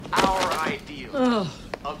our ideal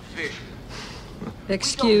of vision.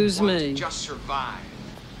 Excuse me. Just survive.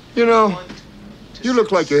 You know, you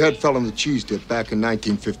look like your head fell in the cheese dip back in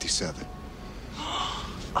 1957.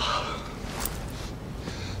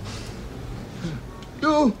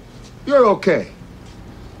 You're okay.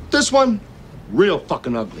 This one, real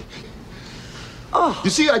fucking ugly. You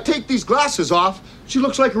see, I take these glasses off, she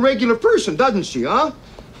looks like a regular person, doesn't she, huh?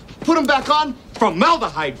 Put them back on,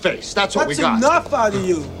 formaldehyde face. That's what we got. That's enough out of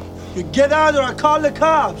you. You get out or I call the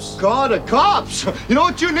cops. Call the cops? You know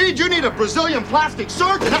what you need? You need a Brazilian plastic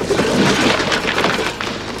surgeon.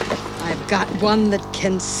 I've got one that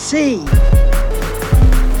can see.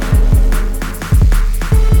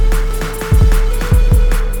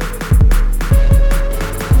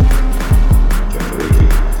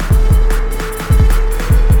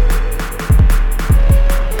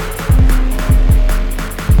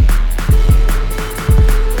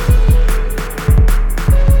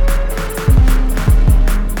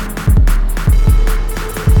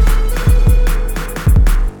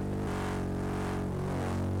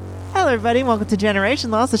 Everybody, welcome to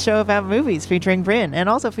Generation Lost, the show about movies featuring Bryn and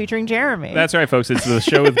also featuring Jeremy. That's right, folks. It's the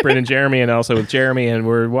show with Bryn and Jeremy, and also with Jeremy, and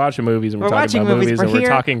we're watching movies, and we're talking about movies, and we're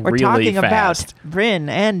talking really fast. About Bryn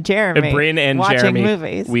and Jeremy. Bryn and watching Jeremy.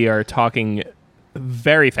 Movies. We are talking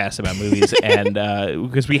very fast about movies, and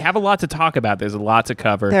because we have a lot to talk about. There's a lot to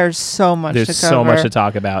cover. There's so much to cover. There's so much to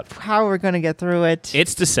talk about. How are we going to get through it?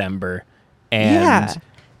 It's December, and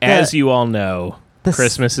as you all know,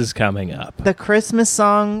 Christmas is coming up. The Christmas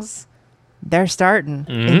songs. They're starting,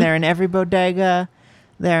 and they're in every bodega.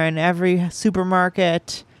 They're in every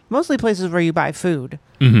supermarket, mostly places where you buy food.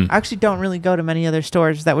 I actually don't really go to many other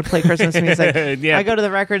stores that would play Christmas music. Yeah. I go to the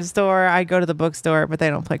record store, I go to the bookstore, but they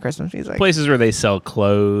don't play Christmas music. Places where they sell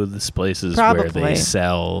clothes, places where they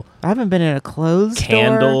sell I haven't been in a clothes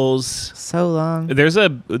candles. Store so long. There's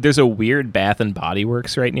a weird Bath and Body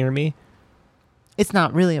Works right near me. It's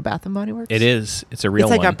not really a Bath and Body Works. It is. It's a real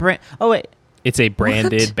one. It's like a brand. Oh wait. It's a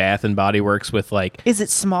branded Bath and Body Works with like. Is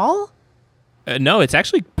it small? No, it's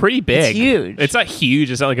actually pretty big. It's huge. It's not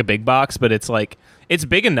huge. It's not like a big box, but it's like it's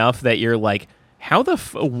big enough that you're like, how the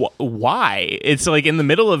why? It's like in the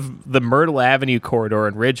middle of the Myrtle Avenue corridor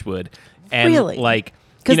in Ridgewood, and really, like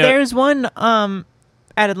because there's one at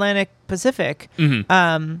Atlantic Pacific in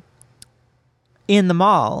the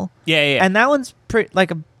mall. Yeah. And that one's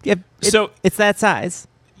like it's that size.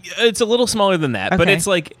 It's a little smaller than that, but it's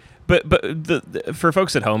like. But the for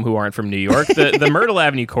folks at home who aren't from New York, the Myrtle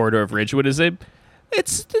Avenue corridor of Ridgewood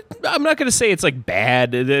it's I'm not going to say it's like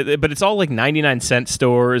bad, but it's all like 99-cent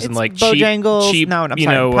stores and like Bojangles, cheap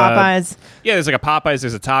Popeyes. There's like a Popeyes,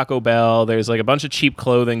 there's a Taco Bell, there's like a bunch of cheap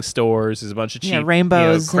clothing stores, there's a bunch of cheap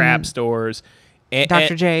Rainbows, crap stores.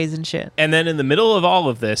 Dr. J's and shit. And then in the middle of all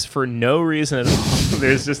of this, for no reason at all,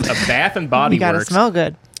 there's just a Bath and Body Works. You gotta smell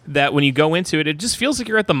good. That when you go into it, it just feels like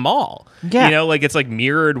you're at the mall. Yeah. You know, like it's like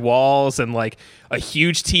mirrored walls and like a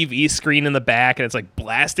huge TV screen in the back, and it's like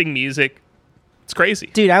blasting music. It's crazy.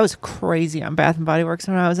 Dude, I was crazy on Bath and Body Works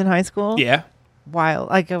when I was in high school. Yeah. Wild.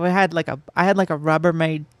 Like I had like a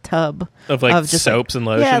Rubbermaid tub of just soaps and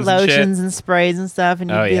lotions. Yeah, and lotions shit. and sprays and stuff. And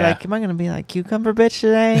you'd be like, am I gonna be like cucumber bitch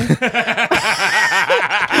today?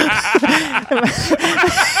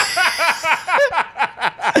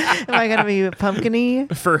 Am I gonna be pumpkin-y?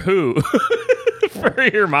 For who? For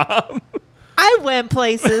your mom? I went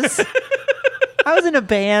places. I was in a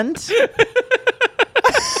band.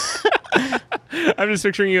 I'm just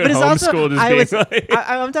picturing you at homeschool just being like...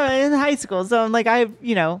 I'm talking in high school, so I'm like, it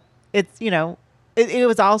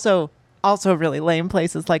was also really lame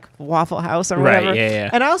places like Waffle House or whatever. Right, yeah.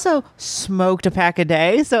 And I also smoked a pack a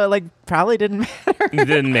day, so it like probably didn't matter. It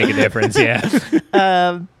didn't make a difference,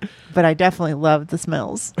 yeah. But I definitely loved the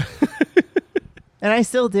smells. And I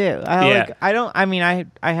still do. I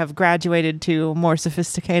have graduated to more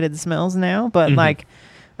sophisticated smells now, but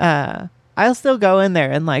I'll still go in there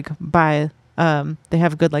and like buy they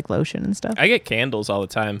have good like lotion and stuff. I get candles all the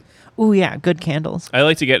time. Oh yeah, good candles. I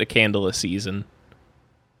like to get a candle a season.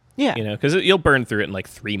 Yeah. You know, because you'll burn through it in like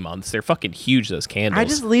 3 months. They're fucking huge, those candles. I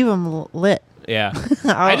just leave them lit. Yeah.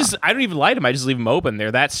 I don't even light them. I just leave them open.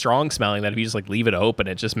 They're that strong smelling that if you just like leave it open,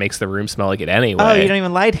 it just makes the room smell like it anyway. Oh, you don't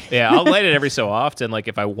even light it? Yeah, I'll light it every so often, like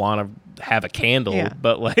if I want to have a candle,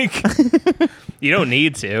 but like you don't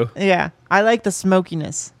need to. Yeah. I like the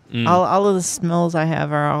smokiness. All of the smells I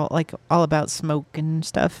have are all about smoke and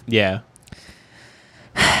stuff. Yeah.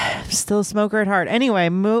 Still a smoker at heart. Anyway,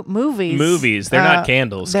 movies. Movies. They're not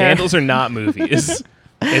candles. Candles are not movies.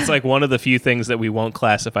 It's like one of the few things that we won't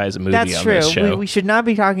classify as a movie on this show. That's true. We should not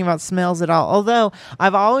be talking about smells at all. Although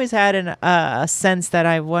I've always had a sense that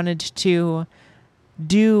I wanted to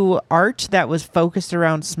do art that was focused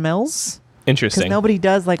around smells. Interesting. Because nobody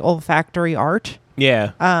does like olfactory art.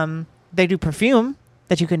 Yeah. They do perfume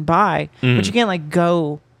that you can buy, but you can't like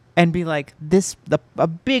go and be like a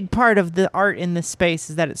big part of the art in this space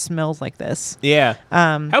is that it smells like this. Yeah.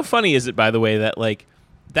 How funny is it, by the way, that like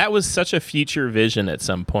that was such a future vision at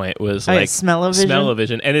some point was like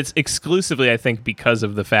smell-o-vision, and it's exclusively, I think, because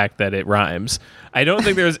of the fact that it rhymes. I don't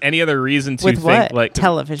think there was any other reason to With think what? like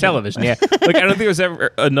television. Yeah. Like I don't think there was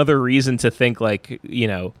ever another reason to think like, you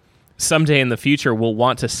know, someday in the future we'll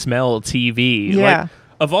want to smell TV. Yeah. Like,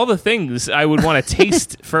 of all the things I would want to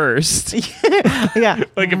taste first. Yeah.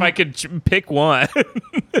 Like if I could pick one.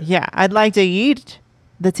 Yeah. I'd like to eat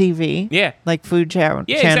the TV. Yeah. Like food channel.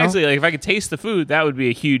 Yeah, exactly. Like if I could taste the food, that would be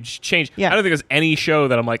a huge change. Yeah. I don't think there's any show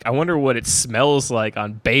that I'm like, I wonder what it smells like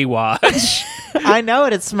on Baywatch. I know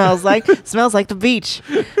what it smells like. It smells like the beach.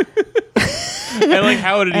 And like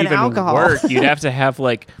how would it And even alcohol. work? You'd have to have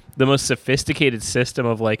like the most sophisticated system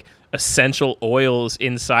of like essential oils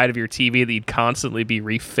inside of your TV that you'd constantly be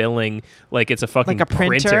refilling like it's a fucking Like a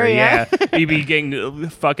printer, Yeah. yeah. You'd be getting a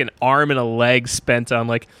fucking arm and a leg spent on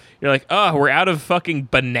like you're like, oh, we're out of fucking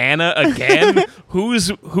banana again?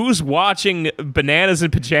 Who's watching Bananas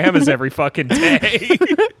in Pajamas every fucking day?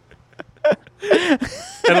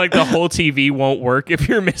 And like the whole TV won't work if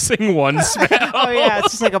you're missing one smell. Oh yeah,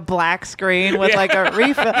 it's just like a black screen with like a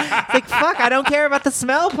refill. It's like, fuck, I don't care about the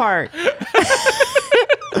smell part.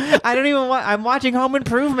 I don't even want. I'm watching Home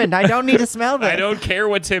Improvement. I don't need to smell this. I don't care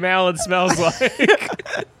what Tim Allen smells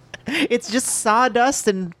like. It's just sawdust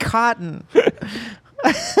and cotton.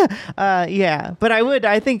 Yeah, but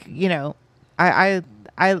I think, you know, I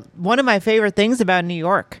one of my favorite things about New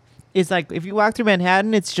York is like if you walk through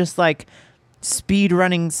Manhattan, it's just like speed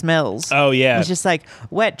running smells. Oh yeah, it's just like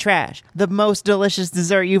wet trash, the most delicious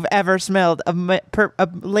dessert you've ever smelled, a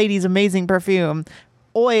lady's amazing perfume,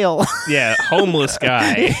 oil. Yeah, homeless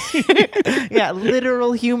guy. Yeah,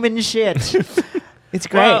 literal human shit. It's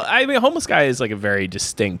great. Well, I mean, homeless guy is like a very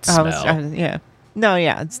distinct smell. Yeah. No,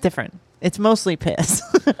 yeah, it's different. It's mostly piss.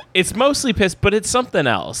 It's mostly piss, but it's something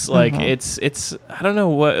else. Like it's I don't know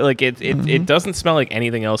what, like it doesn't smell like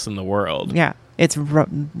anything else in the world. Yeah, it's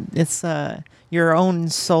your own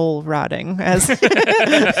soul rotting as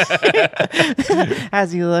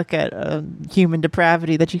as you look at human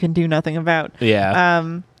depravity that you can do nothing about.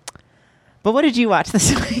 Yeah. But what did you watch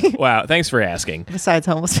this week? Wow, thanks for asking. Besides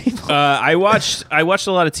homeless people, I watched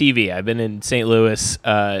a lot of TV. I've been in St. Louis.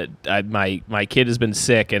 My kid has been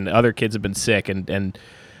sick, and other kids have been sick, and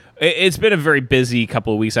it's been a very busy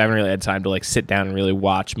couple of weeks. I haven't really had time to like sit down and really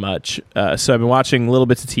watch much. So I've been watching little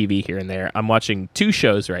bits of TV here and there. I'm watching 2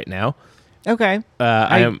 shows right now. okay.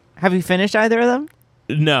 Have you finished either of them?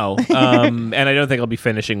 No, and I don't think I'll be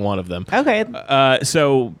finishing one of them. Okay.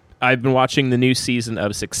 So I've been watching the new season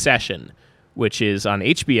of Succession, which is on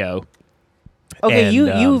HBO. Okay, and,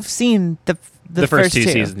 you've seen the first 2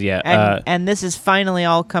 seasons, yeah. And this is finally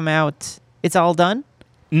all come out. It's all done?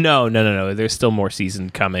 No. There's still more season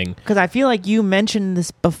coming. Because I feel like you mentioned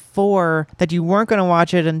this before that you weren't going to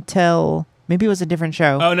watch it until maybe it was a different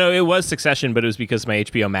show. Oh no, it was Succession, but it was because my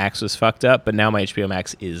HBO Max was fucked up. But now my HBO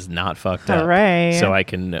Max is not fucked up, Hooray. so I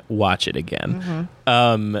can watch it again.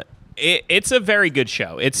 It's a very good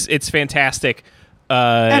show. It's fantastic.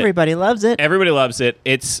 Everybody loves it. Everybody loves it.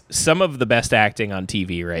 It's some of the best acting on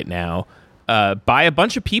TV right now by a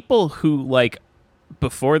bunch of people who, like,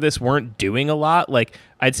 before this weren't doing a lot. Like,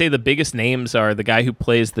 I'd say the biggest names are the guy who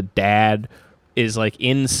plays the dad is, like,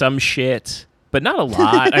 in some shit, but not a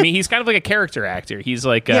lot. I mean, he's kind of like a character actor. He's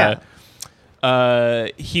like,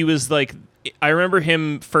 he was like, I remember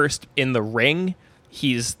him first in The Ring.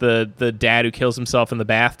 He's the dad who kills himself in the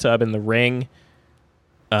bathtub in The Ring.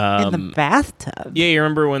 In the bathtub? Yeah, you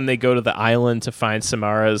remember when they go to the island to find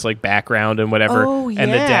Samara's like background and whatever? Oh, yeah. And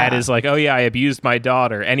the dad is like, oh yeah, I abused my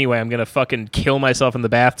daughter. Anyway, I'm going to fucking kill myself in the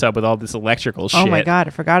bathtub with all this electrical shit. Oh my God,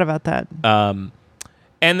 I forgot about that.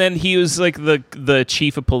 And then he was like the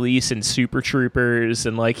chief of police in Super Troopers,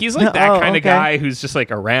 and like he's like that kind of guy who's just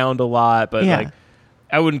like around a lot, but like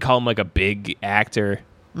I wouldn't call him like a big actor.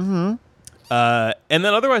 Mm-hmm. And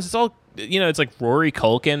then otherwise it's all, you know, it's like Rory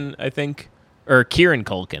Culkin, I think. Or Kieran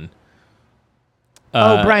Culkin.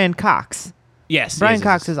 Brian Cox. Yes. Brian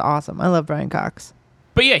Cox is awesome. I love Brian Cox.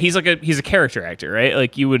 But yeah, he's a character actor, right?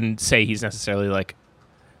 Like you wouldn't say he's necessarily like,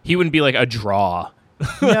 he wouldn't be like a draw.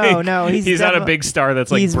 Like, no, he's not a big star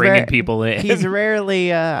that's like bringing people in. He's rarely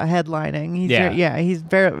headlining. He's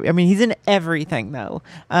very. I mean, he's in everything though.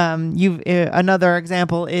 Another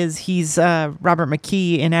example is he's Robert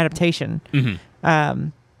McKee in Adaptation. Mm-hmm.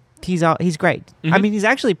 He's great. Mm-hmm. I mean, he's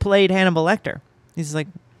actually played Hannibal Lecter. He's like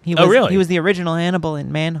He was, really? He was the original Hannibal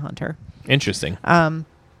in Manhunter. Interesting.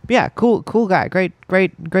 Yeah, cool guy. Great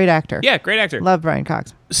actor. Yeah, great actor. Love Brian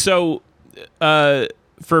Cox. So,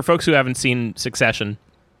 for folks who haven't seen Succession,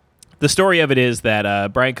 the story of it is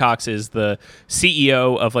that Brian Cox is the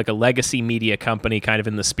CEO of like a legacy media company, kind of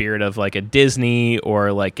in the spirit of like a Disney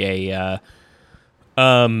or like a,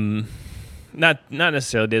 not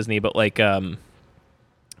necessarily Disney, but like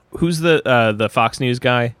who's the Fox News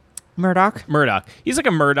guy? Murdoch. He's like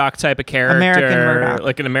a Murdoch type of character, American Murdoch.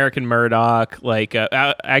 like an American Murdoch. Like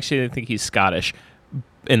actually, I think he's Scottish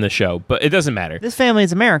in the show, but it doesn't matter. This family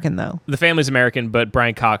is American, though. The family's American, but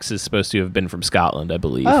Brian Cox is supposed to have been from Scotland, I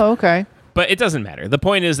believe. Oh, okay. But it doesn't matter. The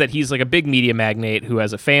point is that he's like a big media magnate who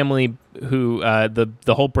has a family who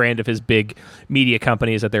the whole brand of his big media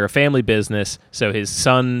company is that they're a family business. So his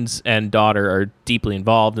sons and daughter are deeply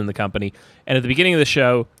involved in the company. And at the beginning of the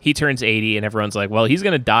show, he turns 80 and everyone's like, well, he's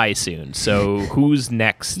going to die soon. So who's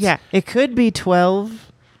next? Yeah, it could be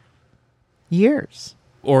 12 years.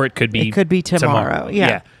 Or it could be tomorrow.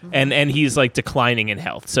 Yeah. And he's like declining in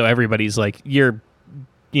health. So everybody's like, you're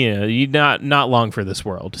not long for this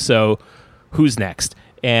world. So who's next?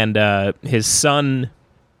 And his son,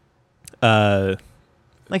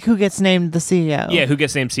 like who gets named the CEO? Yeah, who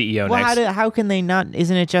gets named CEO well, next? How can they not?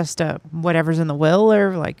 Isn't it just whatever's in the will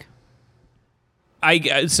or like?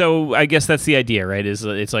 So I guess that's the idea, right? Is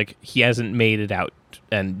it's like he hasn't made it out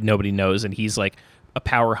and nobody knows, and he's like a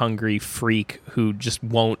power-hungry freak who just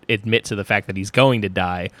won't admit to the fact that he's going to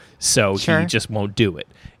die, so he just won't do it.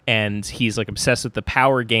 And he's like obsessed with the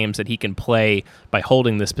power games that he can play by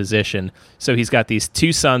holding this position. So he's got these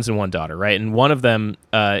 2 sons and 1 daughter, right? And one of them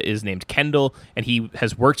is named Kendall, and he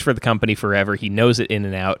has worked for the company forever. He knows it in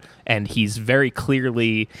and out, and he's very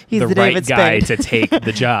clearly the right David guy Spade. to take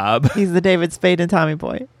the job. He's the David Spade and Tommy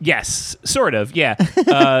Boy. Yes, sort of, yeah.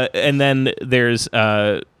 And then there's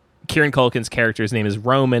Kieran Culkin's character's name is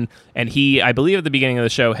Roman, and he, I believe at the beginning of the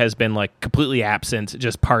show, has been like completely absent,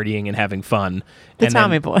 just partying and having fun.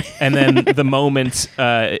 Tommy Boy. And then the moment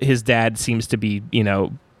his dad seems to be,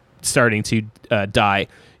 starting to die,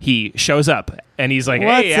 he shows up and he's like,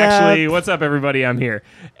 what's up, everybody? I'm here.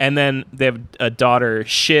 And then they have a daughter,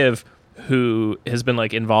 Shiv, who has been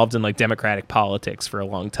like involved in like Democratic politics for a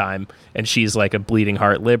long time, and she's like a bleeding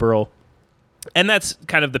heart liberal. And that's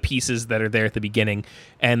kind of the pieces that are there at the beginning.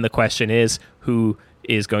 And the question is, who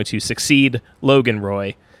is going to succeed Logan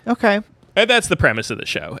Roy? Okay. And that's the premise of the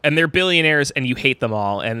show. And they're billionaires and you hate them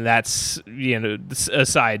all. And that's,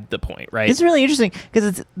 aside the point, right? It's really interesting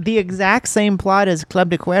because it's the exact same plot as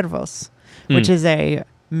Club de Cuervos, which is a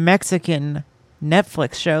Mexican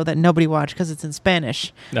Netflix show that nobody watched because it's in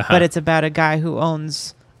Spanish. But it's about a guy who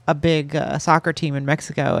owns a big soccer team in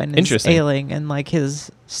Mexico and is ailing, and like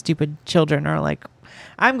his stupid children are like,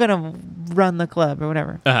 I'm gonna run the club or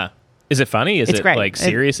whatever. Is it funny? Is it great. Like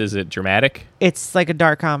serious? Is it dramatic? It's like a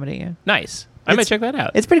dark comedy. Nice. I might check that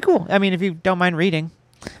out. It's pretty cool. I mean, if you don't mind reading.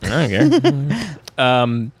 Okay.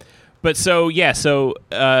 But so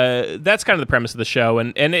that's kind of the premise of the show,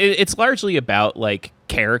 and it's largely about like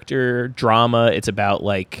character drama. It's about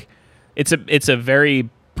like it's a very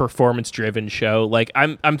performance-driven show. Like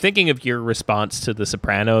I'm thinking of your response to The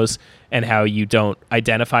Sopranos and how you don't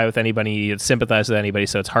identify with anybody, you don't sympathize with anybody,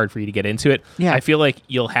 so it's hard for you to get into it. Yeah. I feel like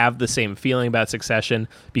you'll have the same feeling about Succession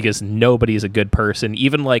because nobody's a good person.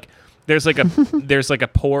 Even like there's like a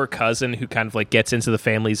poor cousin who kind of like gets into the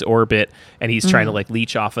family's orbit and he's trying to like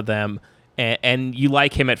leech off of them, and you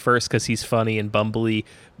like him at first because he's funny and bumbly,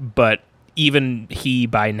 but even he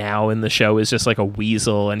by now in the show is just like a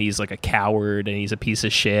weasel, and he's like a coward, and he's a piece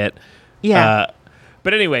of shit. Yeah.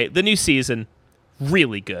 But anyway, the new season,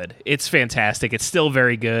 really good. It's fantastic. It's still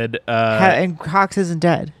very good. And Cox isn't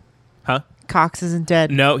dead. Huh? Cox isn't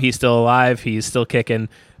dead. No, he's still alive. He's still kicking.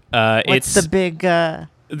 What's the big...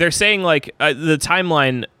 They're saying like the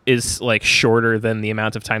timeline is like shorter than the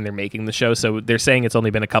amount of time they're making the show, so they're saying it's only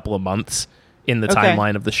been a couple of months in the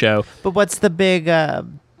timeline of the show. But what's the big...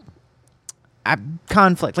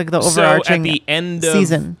 conflict, like the overarching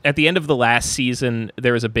season. At the end of the last season,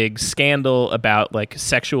 there was a big scandal about like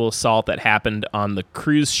sexual assault that happened on the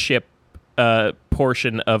cruise ship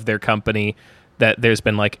portion of their company. That there's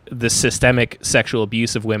been like the systemic sexual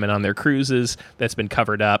abuse of women on their cruises that's been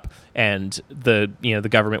covered up, and the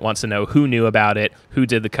government wants to know who knew about it, who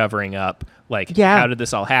did the covering up, like how did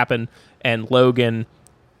this all happen? And Logan,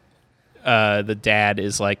 the dad,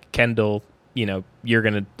 is like, Kendall, you're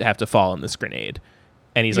going to have to fall on this grenade.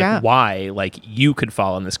 And he's like, why? Like, you could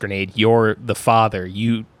fall on this grenade. You're the father.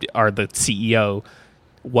 You are the CEO.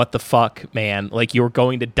 what the fuck, man? Like, you're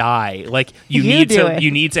going to die. Like, you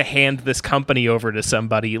need to hand this company over to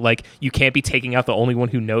somebody. Like, you can't be taking out the only one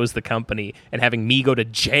who knows the company and having me go to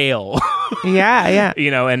jail. Yeah.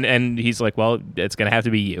 You know, and he's like, well, it's going to have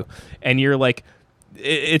to be you. And you're like,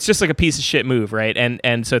 it's just like a piece of shit move, right?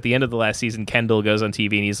 And so at the end of the last season, Kendall goes on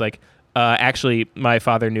TV and he's like, actually, my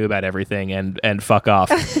father knew about everything and fuck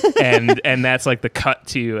off. and that's like the cut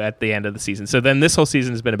to at the end of the season. So then this whole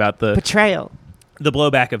season has been about the betrayal, the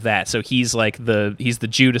blowback of that. So he's like he's the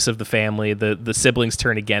Judas of the family. The siblings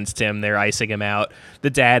turn against him. They're icing him out. The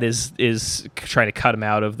dad is trying to cut him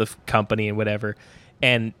out of the company and whatever.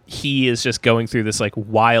 And he is just going through this like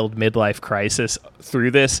wild midlife crisis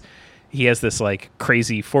through this. He has this like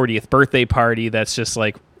crazy 40th birthday party that's just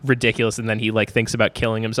like ridiculous, and then he like thinks about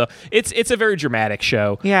killing himself. It's a very dramatic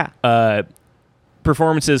show. Yeah.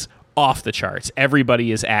 Performances off the charts.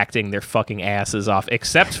 Everybody is acting their fucking asses off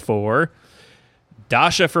except for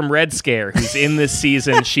Dasha from Red Scare, who's in this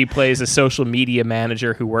season. She plays a social media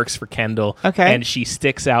manager who works for Kendall. Okay. And she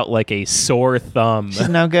sticks out like a sore thumb. She's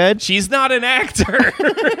no good. She's not an actor.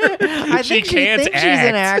 I think she thinks she's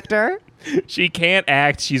an actor. She can't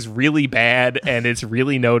act. She's really bad, and it's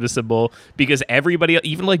really noticeable because everybody,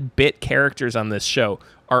 even like bit characters on this show,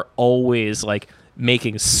 are always like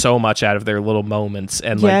making so much out of their little moments,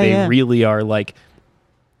 and like they really are like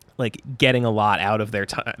getting a lot out of their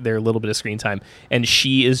time, their little bit of screen time. And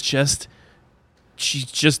she's just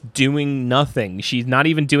doing nothing. She's not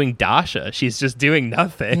even doing Dasha. She's just doing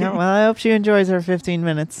nothing. Yeah, well, I hope she enjoys her 15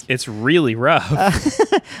 minutes. It's really rough.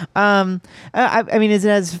 I mean, is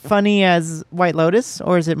it as funny as White Lotus,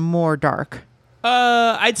 or is it more dark?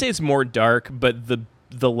 I'd say it's more dark, but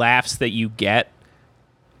the laughs that you get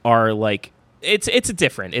are like it's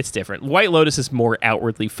different. It's different. White Lotus is more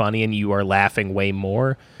outwardly funny, and you are laughing way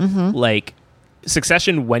more. Mm-hmm. Like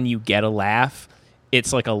Succession, when you get a laugh,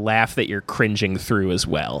 it's like a laugh that you're cringing through as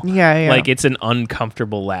well. Yeah. Like it's an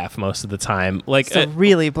uncomfortable laugh most of the time. Like it's a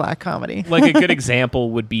really black comedy. Like a good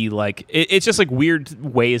example would be like it's just like weird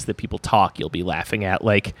ways that people talk. You'll be laughing at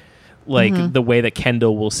like the way that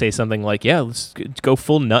Kendall will say something like, "Yeah, let's go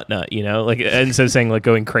full nut," you know, like instead of saying like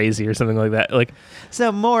going crazy or something like that. Like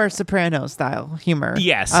so more Soprano style humor.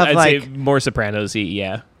 Yes, I'd say more Sopranos-y.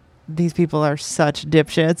 Yeah, these people are such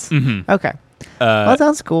dipshits. Mm-hmm. Okay. Well, that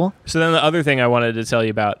sounds cool. So then the other thing I wanted to tell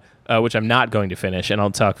you about, which I'm not going to finish, and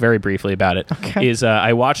I'll talk very briefly about it, is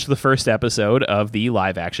I watched the first episode of the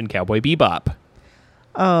live-action Cowboy Bebop.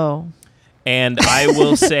 Oh. And I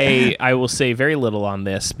will say very little on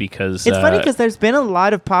this because it's funny because there's been a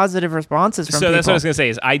lot of positive responses from people. So that's what I was going to say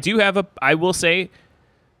is I will say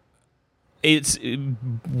it's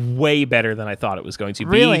way better than I thought it was going to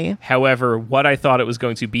be. Really? However, what I thought it was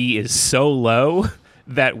going to be is so low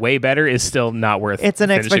that way better is still not worth it's an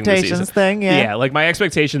expectations thing. Yeah, like my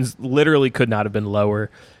expectations literally could not have been lower.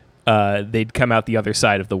 They'd come out the other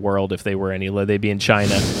side of the world if they were any low. They'd be in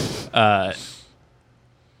China.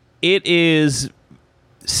 It is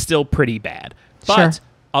still pretty bad, but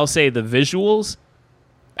I'll say the visuals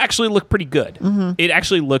actually look pretty good. Mm-hmm. It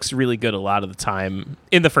actually looks really good a lot of the time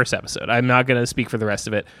in the first episode. I'm not going to speak for the rest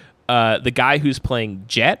of it. The guy who's playing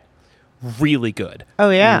Jet, really good.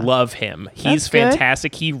 Oh yeah, love him. He's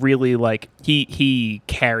fantastic. He really he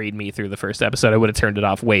carried me through the first episode. I would have turned it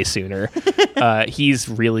off way sooner. He's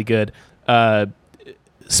really good.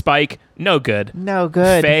 Spike, no good.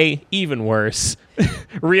 Faye, even worse.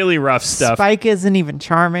 Really rough stuff. Spike isn't even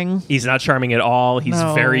charming. He's not charming at all. He's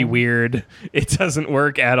very weird. It doesn't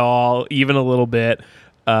work at all, even a little bit.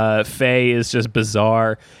 Faye is just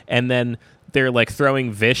bizarre. And then they're like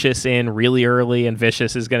throwing Vicious in really early, and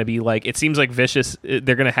Vicious is going to be like, it seems like Vicious,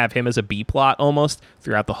 they're going to have him as a B plot almost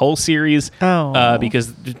throughout the whole series.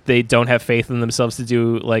 Because they don't have faith in themselves to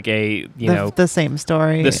do like the same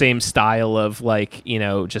story, the same style of like,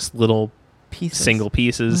 just little single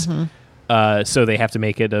pieces. Mm-hmm. So they have to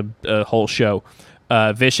make it a whole show.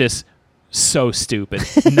 Vicious, so stupid,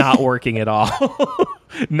 not working at all.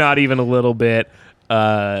 Not even a little bit.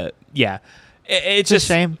 Yeah. It's just a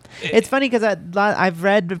shame. It's funny because I've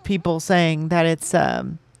read people saying that it's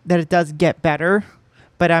that it does get better,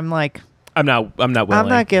 but I'm like, I'm not willing. I'm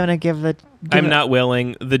not going to give the. I'm not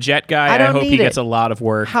willing. The Jet guy, I hope he gets a lot of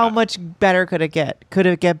work. How much better could it get? Could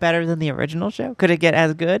it get better than the original show? Could it get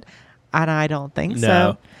as good? And I don't think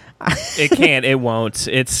so. It can't. It won't.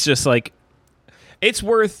 It's just like, it's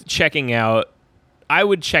worth checking out. I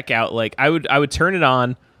would check out I would turn it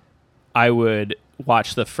on. I would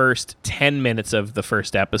watch the first 10 minutes of the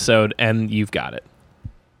first episode, and you've got it.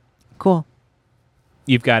 Cool.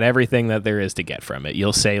 You've got everything that there is to get from it.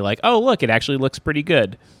 You'll say like, oh, look, it actually looks pretty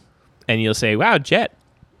good. And you'll say, wow, Jet,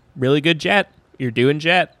 really good Jet. You're doing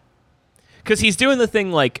Jet. Because he's doing the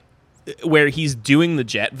thing like where he's doing the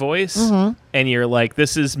Jet voice, and you're like,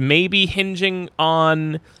 this is maybe hinging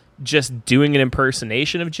on just doing an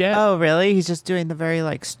impersonation of Jet. Oh, really? He's just doing the very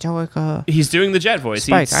like stoic. He's doing the Jet voice.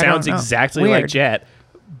 Spike, He sounds exactly like Jet.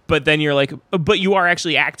 But then you're like, but you are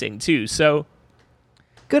actually acting too. So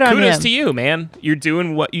good on kudos him. to you, man. You're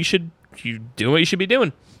doing what you should. You doing what you should be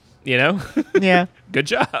doing. You know? Yeah. Good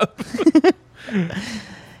job.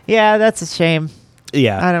 Yeah, that's a shame.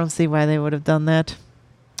 Yeah. I don't see why they would have done that.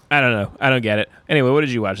 I don't know. I don't get it. Anyway, what did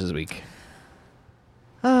you watch this week?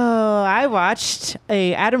 Oh, I watched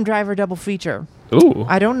a Adam Driver double feature. Ooh.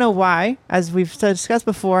 I don't know why. As we've discussed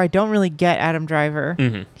before, I don't really get Adam Driver.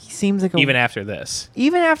 Mm-hmm. He seems like Even after this.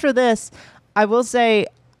 Even after this, I will say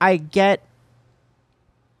I get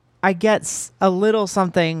a little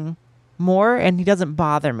something more, and he doesn't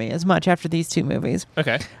bother me as much after these two movies.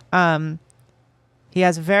 Okay. He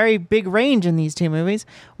has a very big range in these two movies.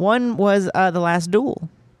 One was The Last Duel.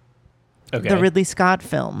 Okay. The Ridley Scott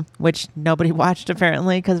film, which nobody watched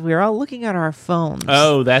apparently because we were all looking at our phones.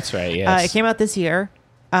 Oh, that's right. Yes. It came out this year,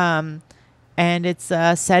 and it's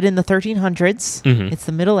set in the 1300s. Mm-hmm. It's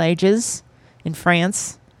the Middle Ages in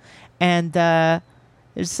France, and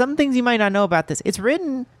there's some things you might not know about this. It's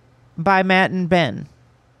written by Matt and Ben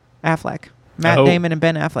Affleck, Matt Damon and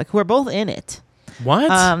Ben Affleck, who are both in it. What?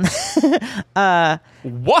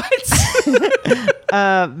 What?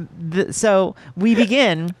 So we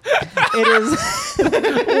begin. It is.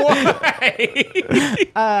 Why?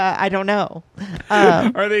 I don't know.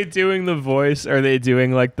 Are they doing the voice? Are they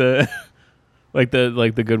doing like the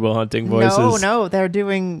Good Will Hunting voices? No, they're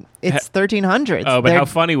doing. It's 1300s. Oh, but how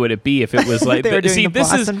funny would it be if it was like? They were doing see, the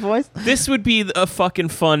Boston voice. This would be a fucking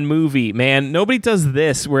fun movie, man. Nobody does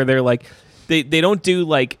this where they're like. They don't do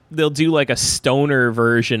like they'll do like a stoner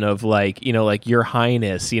version of like, you know, like Your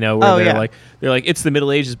Highness, you know, where they're like it's the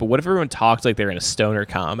Middle Ages, but what if everyone talks like they're in a stoner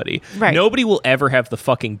comedy? Right. Nobody will ever have the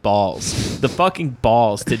fucking balls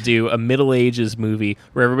to do a Middle Ages movie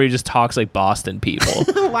where everybody just talks like Boston people.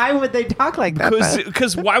 Why would they talk like that?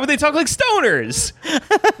 Because why would they talk like stoners?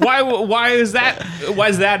 Why is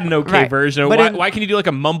that an okay version? Why can you do like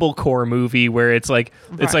a mumblecore movie where it's like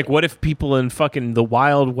what if people in fucking the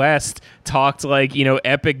Wild West talked like, you know,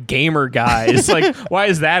 epic gamer guys? Like, why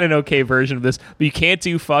is that an okay version of this? But you can't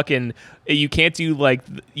do like,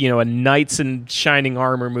 you know, a knights in shining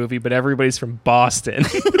armor movie, but everybody's from Boston.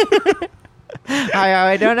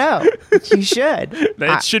 I don't know. You should.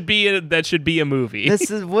 That should be a movie. This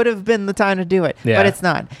would have been the time to do it, but it's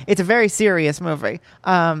not. It's a very serious movie.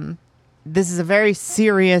 This is a very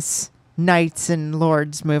serious knights and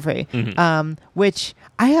lords movie, which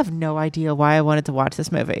I have no idea why I wanted to watch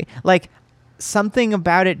this movie. Like, something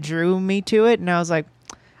about it drew me to it, and I was like,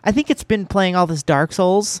 I think it's been playing all this Dark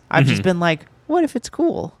Souls. I've just been like, what if it's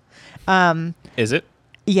cool? Is it?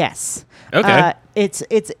 Yes. Okay. It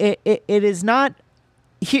is not.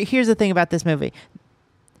 Here's the thing about this movie.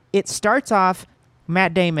 It starts off,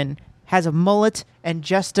 Matt Damon has a mullet and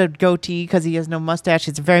just a goatee because he has no mustache.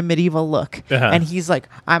 It's a very medieval look. And he's like,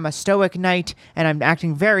 I'm a stoic knight and I'm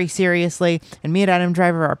acting very seriously. And me and Adam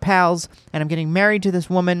Driver are pals and I'm getting married to this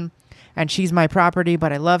woman and she's my property,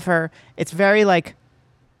 but I love her. It's very like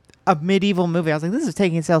a medieval movie. I was like, this is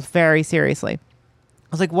taking itself very seriously.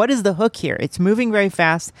 I was like, what is the hook here? It's moving very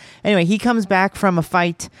fast. Anyway, he comes back from a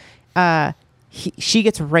fight. She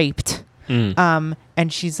gets raped. And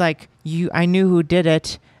she's like, I knew who did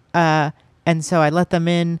it. And so I let them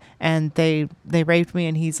in and they raped me.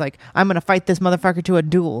 And he's like, I'm going to fight this motherfucker to a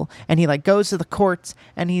duel. And he like goes to the courts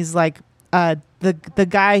and he's like, the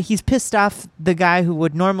guy, he's pissed off the guy who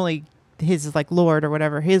would normally his like lord or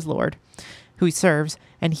whatever, his lord who he serves.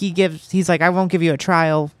 And he's like, I won't give you a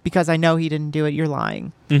trial because I know he didn't do it. You're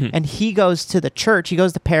lying. And he goes to the church. He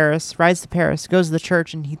goes to Paris, rides to Paris, goes to the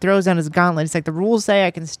church, and he throws down his gauntlet. He's like, the rules say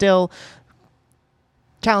I can still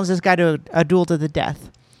challenge this guy to a duel to the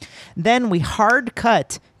death. Then we hard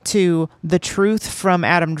cut to the truth from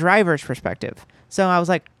Adam Driver's perspective. So I was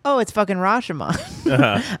like, oh, it's fucking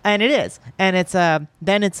Rashomon. And it is. And it's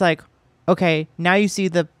then it's like, okay, now you see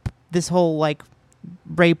this whole like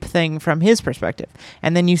rape thing from his perspective,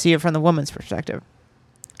 and then you see it from the woman's perspective,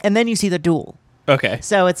 and then you see the duel. Okay.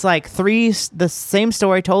 So it's like the same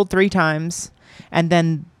story told 3 times, and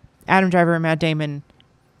then Adam Driver and Matt Damon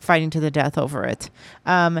fighting to the death over it.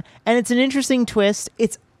 And it's an interesting twist.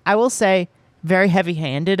 It's, I will say, very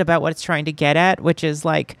heavy-handed about what it's trying to get at, which is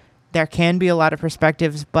like there can be a lot of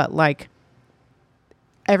perspectives, but like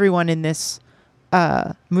everyone in this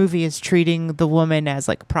movie is treating the woman as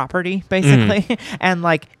like property, basically. And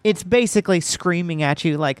like it's basically screaming at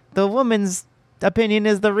you like the woman's opinion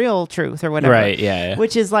is the real truth or whatever. Right, yeah.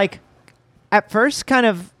 Which is like, at first kind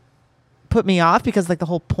of put me off because like the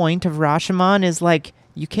whole point of Rashomon is like,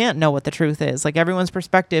 you can't know what the truth is. Like everyone's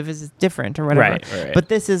perspective is different or whatever. Right. But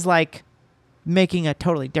this is like making a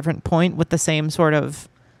totally different point with the same sort of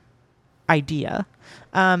idea.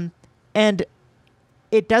 And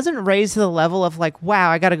it doesn't raise to the level of like, wow,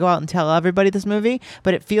 I got to go out and tell everybody this movie,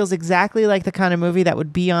 but it feels exactly like the kind of movie that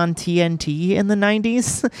would be on TNT in the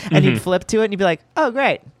 90s and you'd flip to it and you'd be like, oh,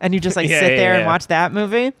 great. And you just like sit there and watch that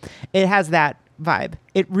movie. It has that vibe.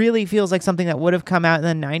 It really feels like something that would have come out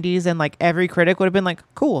in the 90s and like every critic would have been like,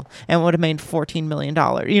 cool, and would have made $14 million.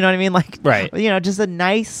 You know what I mean? Like, right. You know, just a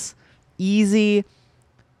nice, easy,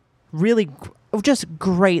 really just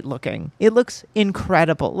great looking. It looks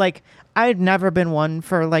incredible. Like, I've never been one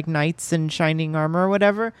for like knights in shining armor or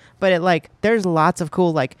whatever, but it like there's lots of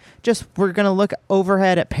cool like just we're gonna look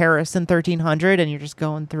overhead at Paris in 1300 and you're just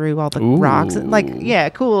going through all the rocks and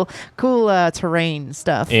like cool terrain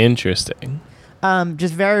stuff. Interesting.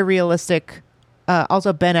 Just very realistic.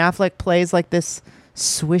 Also Ben Affleck plays like this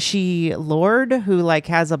swishy lord who like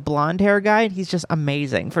has a blonde hair guy and he's just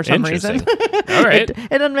amazing for some reason. All right. It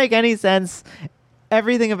doesn't make any sense.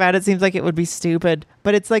 Everything about it seems like it would be stupid,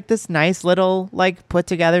 but it's like this nice little like put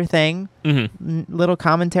together thing, little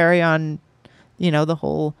commentary on, you know, the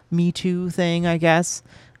whole Me Too thing, I guess.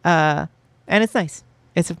 And it's nice.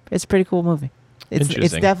 It's a pretty cool movie.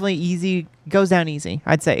 It's definitely easy, goes down easy,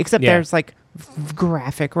 I'd say, except there's like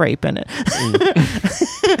graphic rape in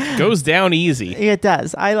it. Goes down easy. It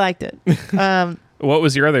does. I liked it. What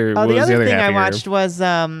was your other? The other thing I watched was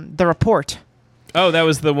The Report. Oh, that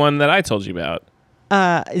was the one that I told you about.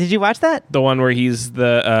 Did you watch that? The one where he's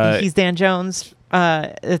the he's Dan Jones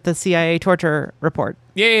at the CIA torture report.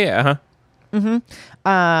 Yeah.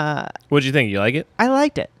 What'd you think? You like it? I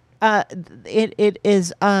liked it. It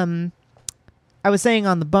is. I was saying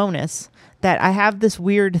on the bonus that I have this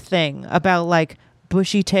weird thing about like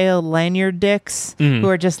bushy-tailed lanyard dicks who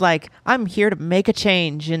are just like, I'm here to make a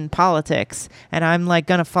change in politics, and I'm like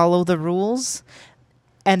gonna follow the rules,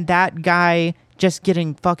 and that guy just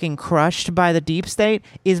getting fucking crushed by the deep state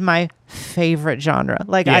is my favorite genre.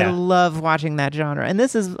 Like, I love watching that genre. And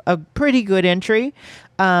this is a pretty good entry.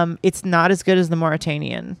 It's not as good as The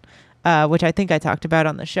Mauritanian, which I think I talked about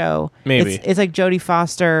on the show. Maybe. It's like Jodie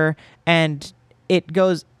Foster, and it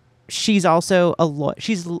goes... She's also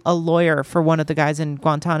she's a lawyer for one of the guys in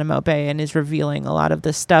Guantanamo Bay and is revealing a lot of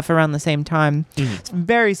this stuff around the same time. It's a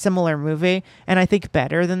very similar movie, and I think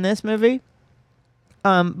better than this movie.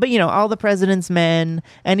 But, you know, All the President's Men,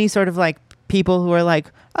 any sort of like people who are like,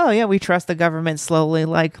 oh, yeah, we trust the government, slowly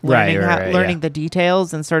like learning the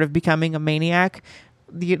details and sort of becoming a maniac.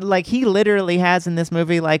 Like he literally has in this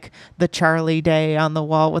movie like the Charlie Day on the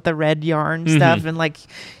wall with the red yarn stuff. And like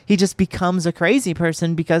he just becomes a crazy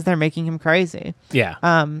person because they're making him crazy. Yeah.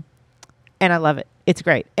 And I love it. It's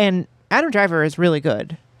great. And Adam Driver is really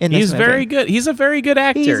good. He's very good. He's a very good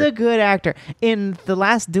actor. He's a good actor. In The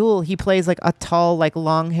Last Duel, he plays like a tall, like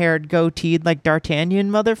long-haired, goateed, like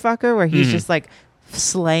D'Artagnan motherfucker, where he's just like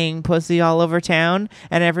slaying pussy all over town,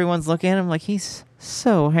 and everyone's looking at him like he's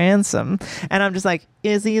so handsome. And I'm just like,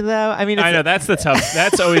 is he though? I mean, I know that's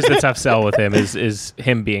always the tough sell with him is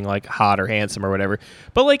him being like hot or handsome or whatever.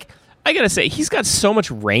 But like, I gotta say, he's got so much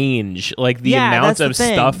range. Like the amount of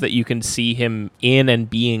stuff that you can see him in and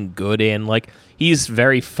being good in. Like he's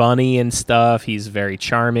very funny and stuff. He's very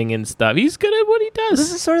charming and stuff. He's good at what he does.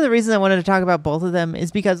 This is sort of the reason I wanted to talk about both of them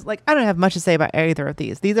is because like I don't have much to say about either of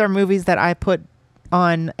these. These are movies that I put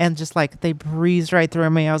on and just like they breezed right through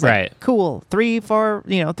me. I was like, cool, 3, 4,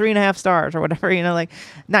 3.5 stars or whatever. Like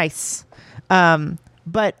nice.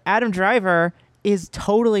 But Adam Driver is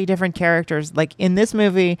totally different characters. Like in this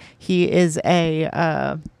movie, he is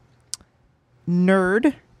a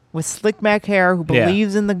nerd with slick back hair who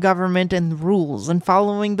believes in the government and rules and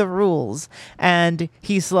following the rules. And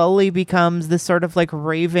he slowly becomes this sort of like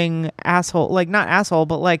raving asshole, like not asshole,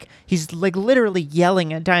 but like he's like literally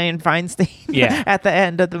yelling at Dianne Feinstein at the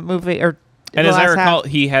end of the movie. And as I recall,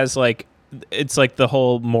 he has like, it's like the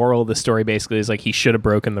whole moral of the story basically is like he should have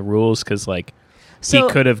broken the rules because like he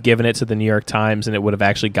could have given it to the New York Times and it would have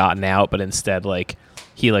actually gotten out, but instead like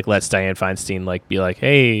he like lets Dianne Feinstein like be like,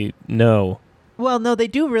 hey, no. Well, no, they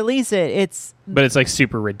do release it. But it's like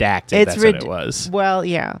super redacted. That's what it was. Well,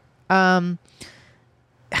 yeah.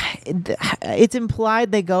 It's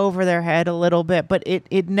implied they go over their head a little bit, but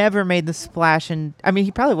it never made the splash. And I mean,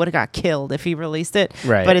 he probably would have got killed if he released it.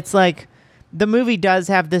 Right. But it's like the movie does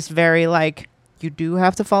have this very like you do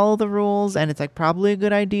have to follow the rules, and it's like probably a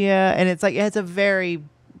good idea, and it's like it's a very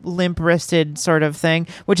limp-wristed sort of thing,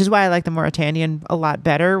 which is why I like the Mauritanian a lot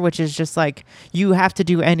better, which is just like, you have to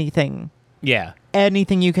do anything. Yeah.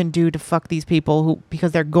 Anything you can do to fuck these people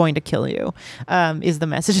because they're going to kill you, is the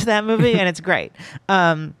message of that movie, and it's great.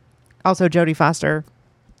 Also, Jodie Foster.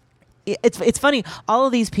 It's funny. All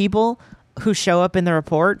of these people who show up in the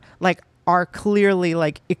report, like, are clearly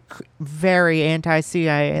like very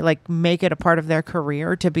anti-CIA, like make it a part of their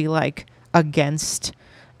career to be like against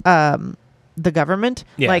the government.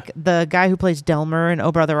 Yeah. Like the guy who plays Delmer in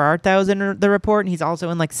Oh Brother Art, that was in the report, and he's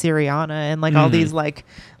also in like Syriana and like all these like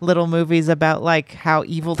little movies about like how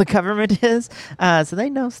evil the government is. So they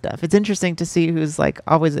know stuff. It's interesting to see who's like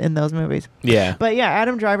always in those movies. Yeah. But yeah,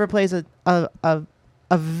 Adam Driver plays a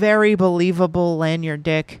very believable lanyard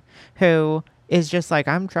dick who is just like,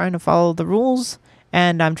 I'm trying to follow the rules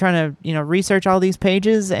and I'm trying to, you know, research all these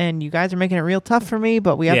pages, and you guys are making it real tough for me,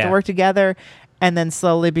 but we have to work together. And then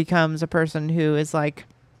slowly becomes a person who is like,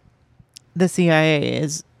 the CIA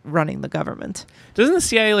is running the government. Doesn't the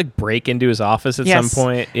CIA like break into his office at some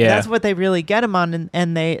point? Yeah. That's what they really get him on.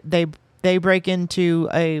 And they break into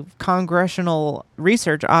a congressional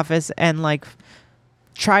research office and like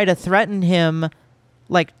try to threaten him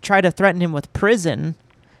with prison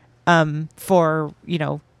for, you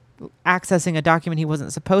know, accessing a document he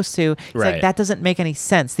wasn't supposed to. It's like, that doesn't make any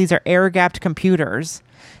sense. These are air-gapped computers.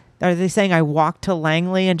 Are they saying I walked to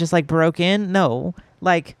Langley and just like broke in? No,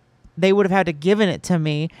 like they would have had to given it to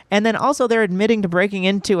me. And then also they're admitting to breaking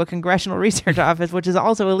into a congressional research office, which is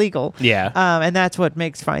also illegal. Yeah. And that's what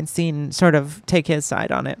makes Feinstein sort of take his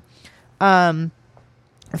side on it. A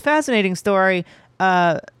fascinating story.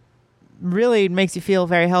 Really makes you feel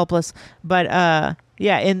very helpless. But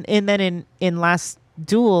yeah, in Last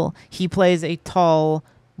Duel, he plays a tall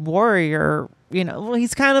warrior. You know, well,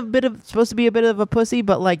 he's kind of supposed to be a bit of a pussy,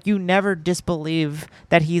 but like you never disbelieve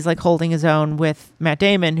that he's like holding his own with Matt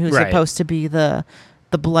Damon, who's supposed to be the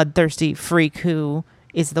bloodthirsty freak who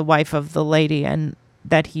is the wife of the lady and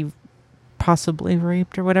that he possibly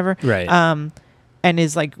raped or whatever. Right. And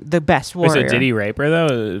is like the best warrior. So did he rape her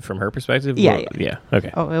though, from her perspective? Yeah. Yeah.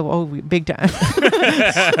 Okay. Oh, big time.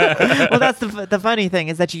 Well, that's the funny thing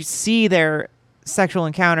is that you see their sexual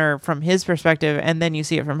encounter from his perspective, and then you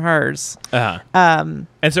see it from hers. And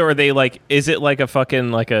so are they like? Is it like a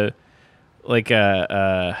fucking what am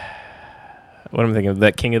I thinking of?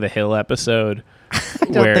 That King of the Hill episode? I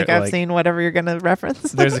don't think I've seen whatever you're gonna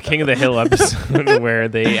reference. There's a King of the Hill episode where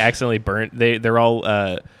they accidentally burnt. They're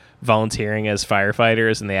all volunteering as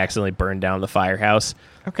firefighters, and they accidentally burned down the firehouse.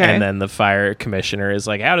 Okay. And then the fire commissioner is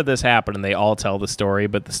like, "How did this happen?" And they all tell the story,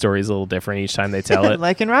 but the story's a little different each time they tell it.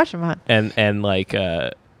 Like in Rashomon. And like,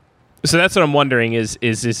 so that's what I'm wondering is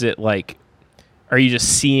it like, are you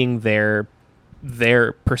just seeing their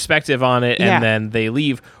perspective on it and then they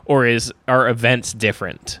leave, or are events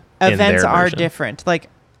different? Events are different.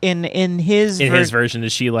 Like in his version,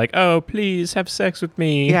 is she like, "Oh, please have sex with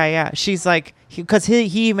me"? Yeah. She's like, because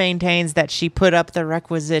he maintains that she put up the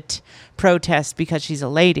requisite protest because she's a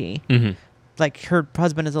lady. Mm-hmm. Like her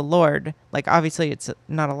husband is a lord. Like obviously it's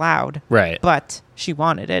not allowed. Right. But she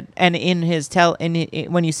wanted it. And in his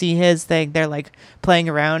when you see his thing, they're like playing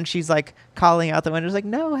around. She's like calling out the windows like,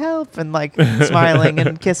 "No, help," and like smiling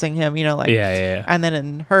and kissing him, you know, like. Yeah. And then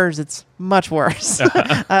in hers, it's much worse.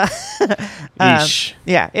 Yeesh.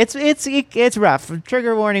 Yeah, it's rough.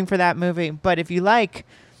 Trigger warning for that movie. But if you like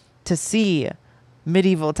to see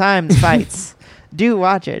medieval times fights, do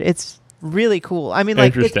watch it. It's really cool. I mean,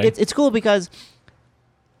 like it's cool because,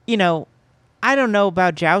 you know, I don't know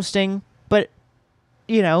about jousting, but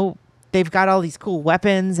you know, they've got all these cool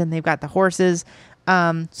weapons and they've got the horses.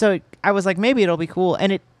 So I was like, maybe it'll be cool.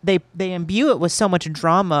 And they imbue it with so much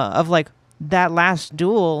drama of like that last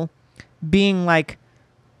duel being like,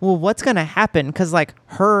 well, what's going to happen? Because like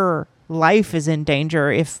her life is in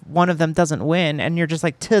danger if one of them doesn't win. And you're just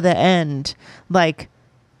like to the end, like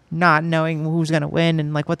not knowing who's going to win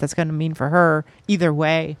and like what that's going to mean for her either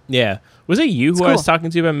way. Yeah. Was it you who I was talking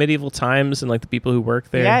to about medieval times and like the people who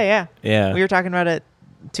work there? Yeah. We were talking about it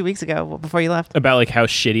 2 weeks ago before you left. About like how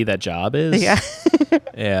shitty that job is? Yeah.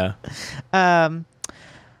 Yeah.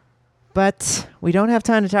 But we don't have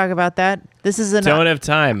time to talk about that. This is don't have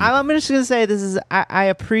time. I'm just going to say this is, I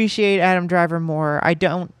appreciate Adam Driver more.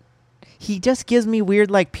 He just gives me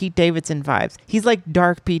weird like Pete Davidson vibes. He's like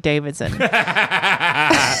dark Pete Davidson.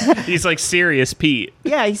 He's like serious Pete.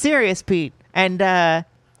 Yeah, he's serious Pete. And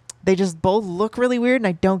they just both look really weird, and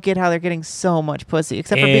I don't get how they're getting so much pussy,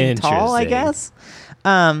 except for being tall, I guess.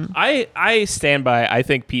 I stand by. I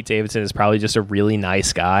think Pete Davidson is probably just a really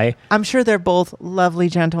nice guy. I'm sure they're both lovely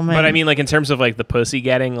gentlemen. But I mean, like, in terms of like the pussy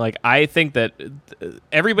getting, like, I think that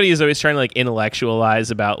everybody is always trying to like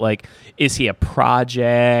intellectualize about like, is he a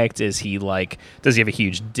project? Is he like, does he have a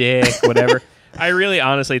huge dick? Whatever. I really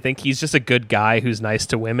honestly think he's just a good guy who's nice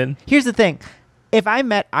to women. Here's the thing. If I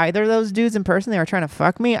met either of those dudes in person, they were trying to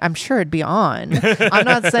fuck me, I'm sure it'd be on. I'm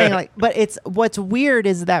not saying like, but it's what's weird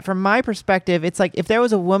is that from my perspective, it's like if there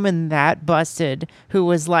was a woman that busted who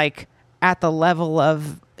was like at the level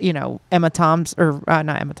of, you know, Emma Thompson or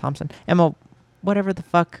not Emma Thompson, Emma, whatever the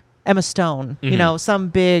fuck, Emma Stone, you know, some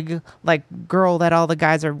big like girl that all the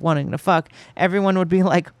guys are wanting to fuck, everyone would be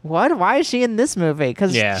like, what? Why is she in this movie?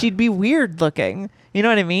 Because she'd be weird looking. You know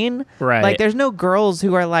what I mean? Right. Like there's no girls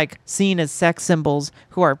who are like seen as sex symbols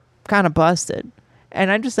who are kind of busted. And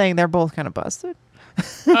I'm just saying they're both kind of busted.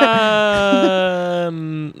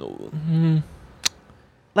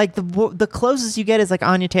 Like the closest you get is like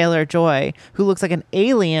Anya Taylor-Joy, who looks like an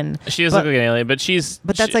alien. She does look like an alien, but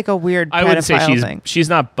that's like a weird I wouldn't say pedophile she's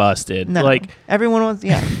not busted. No. Like everyone wants,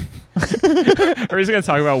 yeah. Are we just gonna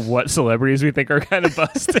talk about what celebrities we think are kind of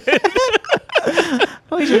busted?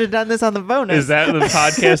 We should have done this on the bonus. Is that the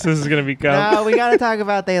podcast this is gonna become? No, we gotta talk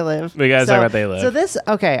about They Live. We gotta talk about They Live. So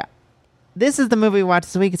this is the movie we watched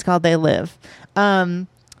this week. It's called They Live. It's from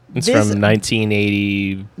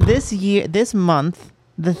 1980. This month,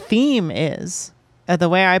 the theme is, the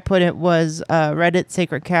way I put it was Reddit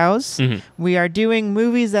Sacred Cows. We are doing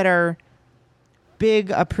movies that are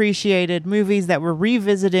big, appreciated movies that we're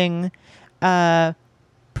revisiting,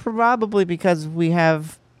 probably because we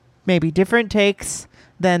have maybe different takes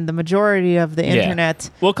than the majority of the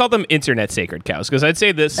internet. We'll call them internet sacred cows because I'd say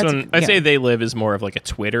I'd say They Live is more of like a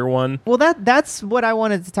Twitter one. Well, that's what I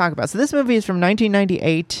wanted to talk about. So this movie is from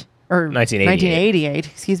 1998 or 1988.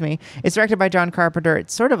 Excuse me. It's directed by John Carpenter.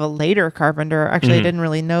 It's sort of a later Carpenter. Actually, I didn't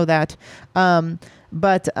really know that.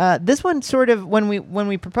 But this one sort of when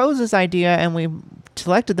we proposed this idea and we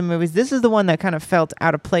selected the movies, this is the one that kind of felt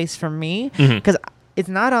out of place for me because it's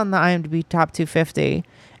not on the IMDb Top 250.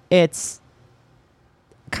 It's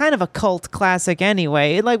kind of a cult classic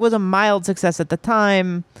anyway. It like was a mild success at the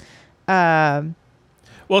time. Well,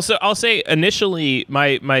 so I'll say initially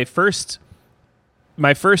my first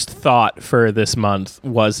thought for this month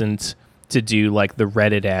wasn't to do like the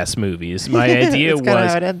Reddit ass movies. My idea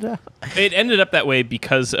was it ended up that way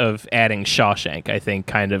because of adding Shawshank, I think,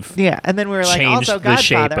 kind of. Yeah, and then we were like, also the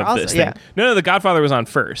shape Godfather. of this thing. No, The Godfather was on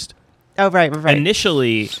first. Oh, right.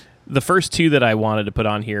 Initially, the first two that I wanted to put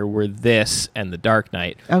on here were this and The Dark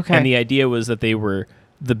Knight. Okay. And the idea was that they were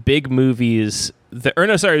the big movies. It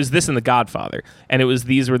was this and The Godfather. And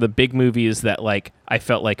these were the big movies that like I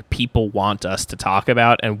felt like people want us to talk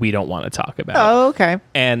about and we don't want to talk about. Oh, okay.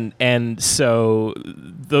 And so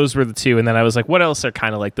those were the two. And then I was like, what else are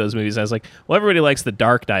kind of like those movies? And I was like, well, everybody likes The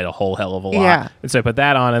Dark Knight a whole hell of a lot. Yeah. And so I put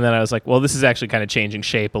that on. And then I was like, well, this is actually kind of changing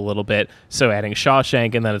shape a little bit. So adding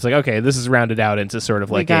Shawshank. And then it's like, okay, this is rounded out into sort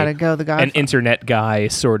of like an internet guy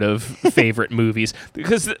sort of favorite movies.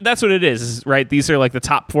 Because that's what it is, right? These are like the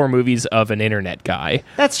top 4 movies of an internet guy.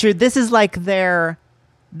 That's true. This is like their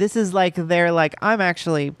like, I'm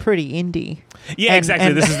actually pretty indie. Yeah,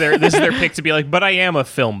 exactly. This is their pick to be like, but I am a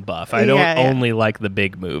film buff. I don't only like the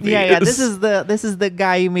big movies. Yeah. This is the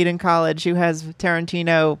guy you meet in college who has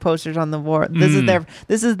Tarantino posters on the wall.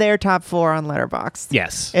 This is their top 4 on Letterboxd.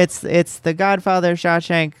 Yes. It's The Godfather,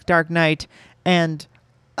 Shawshank, Dark Knight, and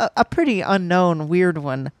a pretty unknown weird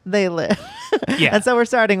one, They Live. Yeah. And so we're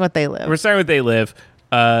starting with They Live.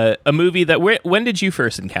 A movie that when did you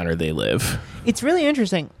first encounter They Live? It's really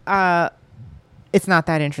interesting. It's not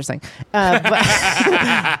that interesting, but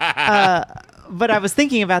I was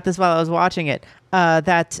thinking about this while I was watching it.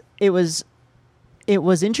 That it was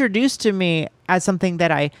introduced to me as something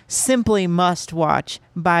that I simply must watch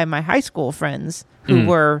by my high school friends who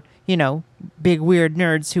were, you know, big weird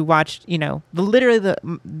nerds who watched, you know,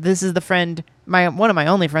 this is the friend, one of my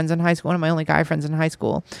only friends in high school, one of my only guy friends in high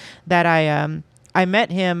school, that I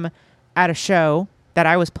met him at a show that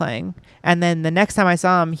I was playing. And then the next time I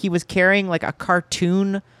saw him, he was carrying like a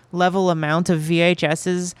cartoon level amount of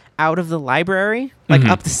VHSs out of the library, like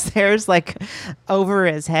up the stairs, like over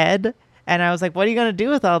his head. And I was like, what are you going to do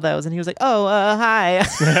with all those? And he was like, hi.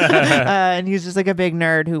 And he was just like a big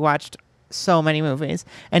nerd who watched so many movies.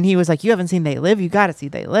 And he was like, you haven't seen They Live? You got to see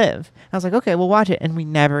They Live. I was like, okay, we'll watch it. And we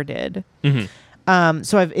never did.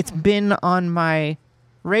 So it's been on my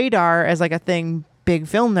radar as like a thing big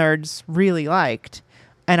film nerds really liked,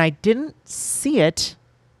 and I didn't see it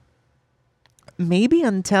maybe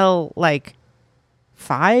until like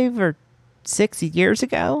 5 or 6 years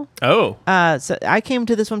ago. Oh. So I came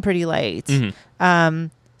to this one pretty late. So,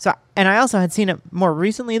 and I also had seen it more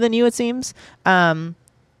recently than you, it seems. So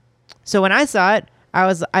when I saw it,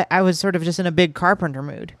 I was sort of just in a big Carpenter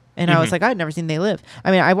mood. And I was like, I'd never seen They Live.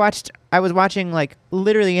 I mean, I was watching, like,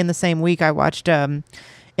 literally in the same week, I watched In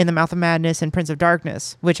the Mouth of Madness and Prince of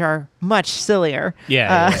Darkness, which are much sillier.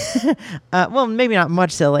 Yeah. Well, maybe not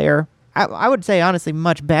much sillier. I would say, honestly,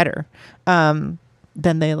 much better than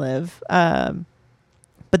They Live.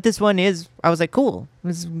 But this one is, I was like, cool.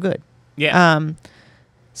 This is good. Yeah.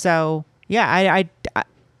 So, yeah,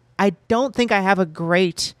 I don't think I have a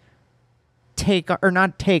great take, or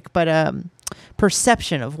not take, but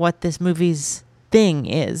perception of what this movie's thing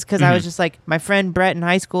is. Because I was just like, my friend Brett in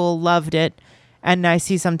high school loved it. And I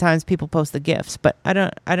see sometimes people post the GIFs, but I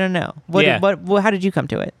don't know. How did you come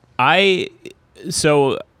to it?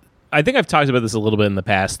 So I think I've talked about this a little bit in the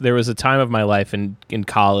past. There was a time of my life in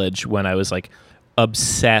college when I was like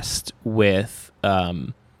obsessed with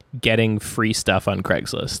getting free stuff on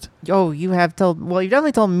Craigslist. Oh, you have told. Well, you've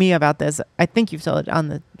definitely told me about this. I think you've told it on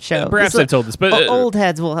the show. Perhaps I've told this, but old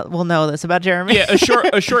heads will know this about Jeremy. Yeah, a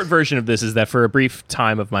short version of this is that for a brief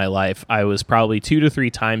time of my life, I was probably 2 to 3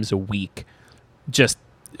 times a week, just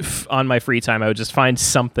on my free time, I would just find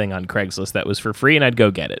something on Craigslist that was for free, and I'd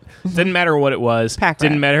go get it. Didn't matter what it was.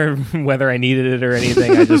 Didn't matter whether I needed it or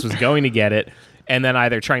anything. I just was going to get it, and then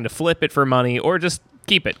either trying to flip it for money or just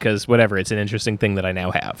keep it because whatever. It's an interesting thing that I now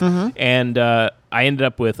have. And I ended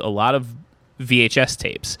up with a lot of VHS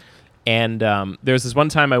tapes. And there was this one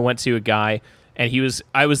time I went to a guy, and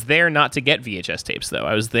I was there not to get VHS tapes, though.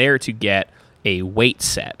 I was there to get a weight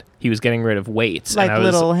set. He was getting rid of weights. Like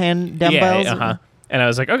little hand dumbbells? Yeah, And I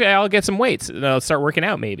was like, okay, I'll get some weights, and I'll start working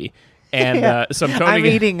out maybe. And so I'm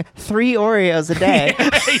eating 3 Oreos a day.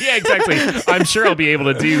 Yeah, exactly. I'm sure I'll be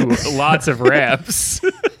able to do lots of reps.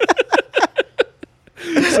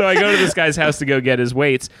 So I go to this guy's house to go get his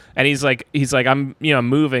weights, and he's like, I'm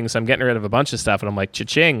moving, so I'm getting rid of a bunch of stuff, and I'm like,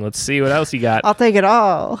 cha-ching, let's see what else you got. I'll take it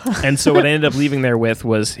all. And so what I ended up leaving there with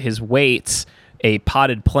was his weights, a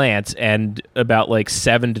potted plant, and about like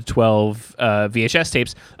 7 to 12 VHS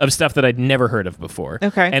tapes of stuff that I'd never heard of before.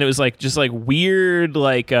 Okay. And it was like just like weird,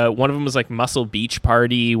 like one of them was like Muscle Beach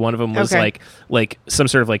Party. One of them was like some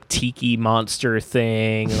sort of like tiki monster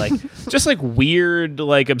thing. Like just like weird,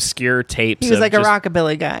 like obscure tapes. He was like a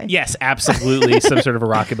rockabilly guy. Yes, absolutely. Some sort of a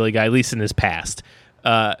rockabilly guy, at least in his past.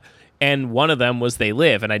 And one of them was They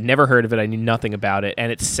Live, and I'd never heard of it. I knew nothing about it,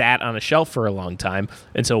 and it sat on a shelf for a long time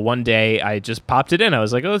until one day I just popped it in. I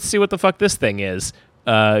was like, oh, let's see what the fuck this thing is,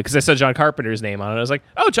 because I saw John Carpenter's name on it. I was like,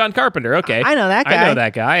 oh, John Carpenter, okay. I know that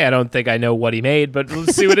guy. I don't think I know what he made, but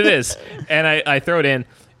let's see what it is. And I throw it in,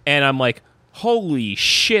 and I'm like, holy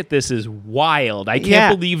shit, this is wild. I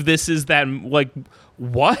can't believe this is that, like,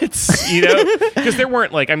 what? Because there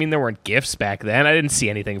weren't GIFs back then. I didn't see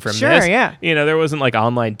anything from this. Sure, yeah. There wasn't like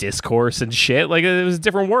online discourse and shit. Like it was a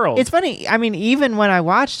different world. It's funny. I mean, even when I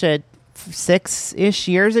watched it 6-ish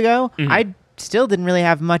years ago, I still didn't really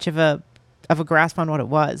have much of a grasp on what it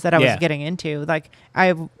was that I was getting into. Like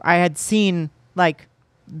I had seen like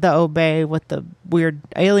the Obey with the weird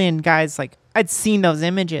alien guys. Like I'd seen those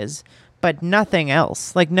images, but nothing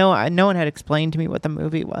else. Like no one had explained to me what the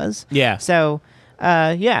movie was. Yeah. So.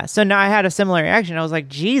 So now I had a similar reaction. I was like,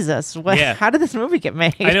 Jesus, how did this movie get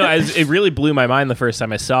made? I know, it really blew my mind the first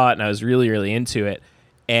time I saw it, and I was really, really into it.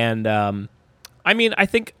 And, I mean, I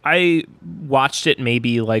think I watched it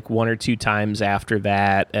maybe like 1 or 2 times after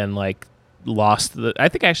that and like lost I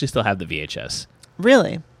think I actually still have the VHS.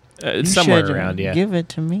 Really? Somewhere around, yeah. Give it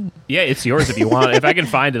to me. Yeah, it's yours if you want. If I can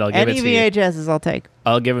find it, I'll give it to you. Any VHSs I'll take.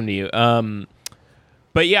 I'll give them to you.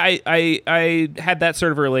 But yeah, I had that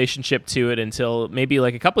sort of a relationship to it until maybe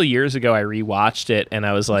like a couple of years ago. I rewatched it and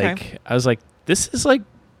I was like, this is like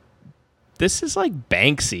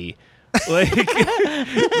Banksy, like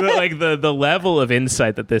the level of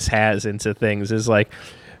insight that this has into things is like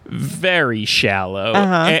very shallow.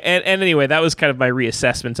 And anyway, that was kind of my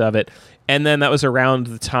reassessment of it. And then that was around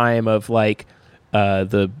the time of like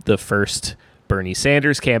the first Bernie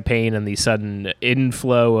Sanders campaign and the sudden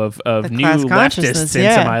inflow of new leftists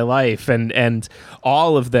into my life, and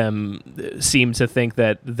all of them seem to think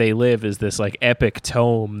that They Live is this like epic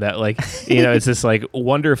tome that like it's this like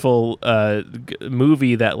wonderful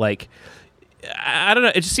movie that like I don't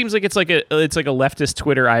know. It just seems like it's like a leftist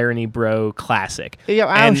Twitter irony bro classic. Yeah,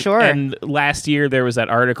 I'm sure. And last year there was that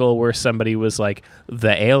article where somebody was like,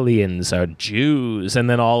 "The aliens are Jews," and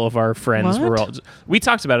then all of our friends were all. We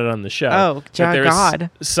talked about it on the show. Oh,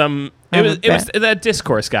 God! It was that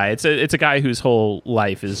discourse guy. It's a guy whose whole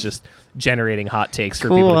life is just generating hot takes for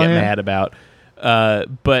people to get mad about.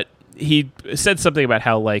 But he said something about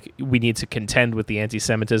how like we need to contend with the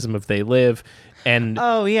anti-Semitism if they live, and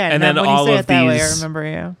and then when all you say of it that way, I these,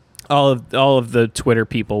 remember, all of the Twitter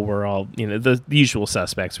people were all, the usual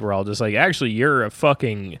suspects were all just like, actually, you're a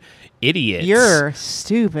fucking idiot. You're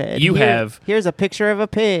stupid. Here's a picture of a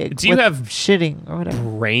pig. Do you have shitting or whatever?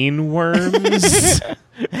 Brain worms?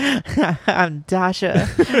 I'm Dasha.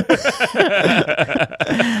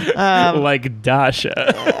 Like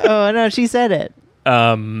Dasha. Oh no, she said it.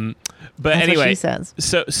 But That's anyway, what she says.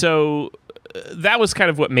 So that was kind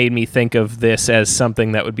of what made me think of this as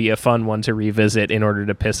something that would be a fun one to revisit in order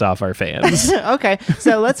to piss off our fans. Okay,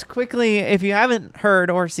 so let's quickly, if you haven't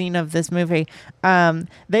heard or seen of this movie,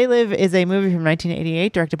 They Live is a movie from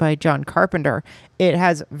 1988 directed by John Carpenter. It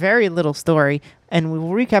has very little story, and we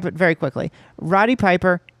will recap it very quickly. Roddy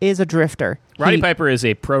Piper is a drifter. Roddy Piper is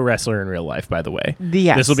a pro wrestler in real life, by the way.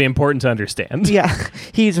 Yes. This will be important to understand. Yeah,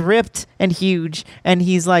 he's ripped and huge, and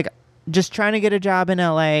he's like just trying to get a job in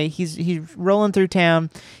LA. He's rolling through town.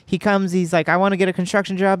 He's like, I want to get a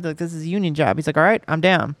construction job. They're like, this is a union job. He's like, all right, I'm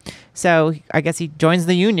down. So I guess he joins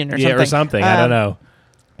the union or something. Yeah, or something. I don't know.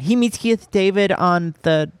 He meets Keith David on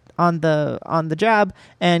the job,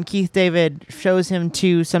 and Keith David shows him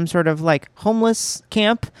to some sort of like homeless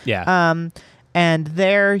camp. Yeah. And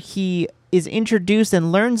there he is introduced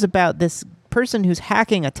and learns about this person who's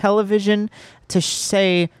hacking a television to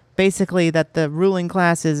say basically that the ruling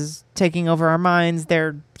class is taking over our minds.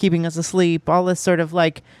 They're keeping us asleep. All this sort of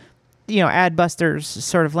like, Adbusters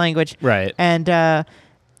sort of language. Right. And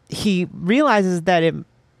he realizes that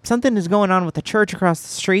something is going on with the church across the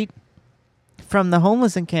street from the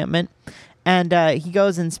homeless encampment. And he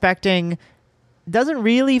goes inspecting, doesn't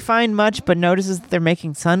really find much, but notices that they're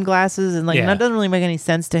making sunglasses, and that doesn't really make any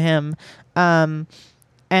sense to him. And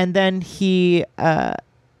then he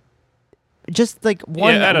just like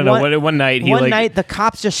one night the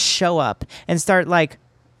cops just show up and start like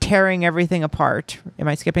tearing everything apart. Am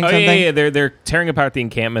I skipping something? Yeah. They're tearing apart the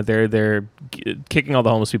encampment. They're kicking all the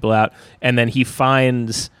homeless people out, and then he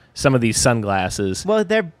finds some of these sunglasses. Well,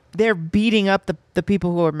 they're beating up the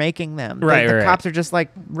people who are making them. Right. The cops are just like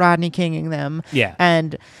Rodney Kinging them. Yeah.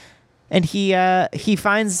 And he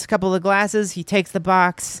finds a couple of glasses. He takes the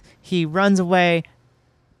box. He runs away.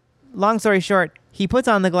 Long story short, he puts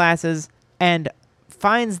on the glasses and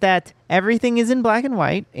finds that everything is in black and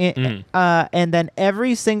white. And then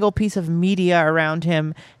every single piece of media around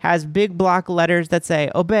him has big block letters that say,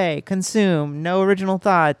 obey, consume, no original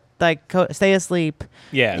thought, like stay asleep.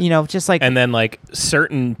 Yeah. Just like... And then like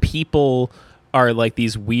certain people are like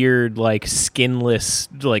these weird, like skinless,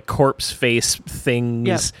 like corpse face things.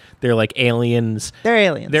 Yep. They're like aliens. They're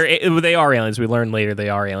aliens. They are aliens. We learn later they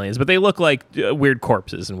are aliens, but they look like weird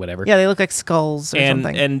corpses and whatever. Yeah, they look like skulls or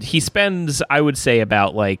something. And he spends, I would say,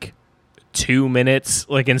 about like 2 minutes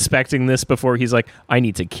like inspecting this before he's like, I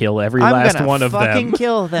need to kill every last one of them. I'm gonna fucking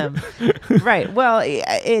kill them. Right. Well,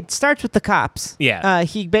 it starts with the cops. Yeah.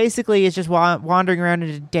 He basically is just wandering around in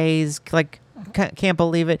a daze, like can't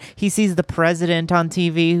believe it. He sees the president on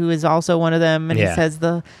TV, who is also one of them, and he says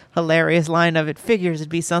the hilarious line of, it figures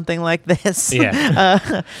it'd be something like this.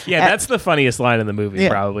 Yeah. That's the funniest line in the movie,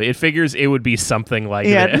 probably. It figures it would be something like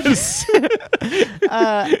this.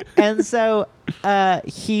 And so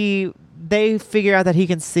they figure out that he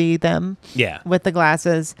can see them with the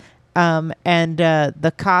glasses. And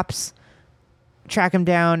the cops track him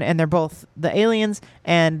down, and they're both the aliens,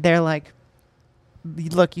 and they're like,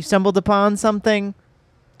 look, you stumbled upon something.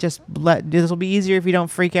 Just this will be easier if you don't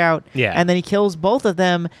freak out. Yeah. And then he kills both of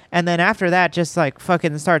them, and then after that, just like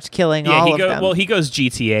fucking starts killing all of them. Well, he goes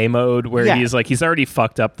GTA mode where he's like, he's already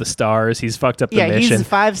fucked up the stars. He's fucked up the mission. He's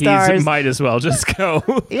 5 stars. He might as well just go.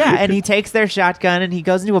 Yeah, and he takes their shotgun and he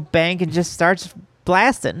goes into a bank and just starts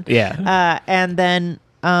blasting. Yeah. And then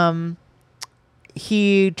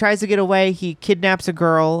he tries to get away. He kidnaps a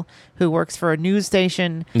girl who works for a news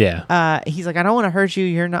station. Yeah. He's like, I don't want to hurt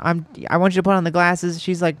you. I want you to put on the glasses.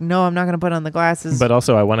 She's like, no, I'm not going to put on the glasses. But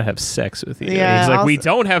also, I want to have sex with you. Yeah, he's like, we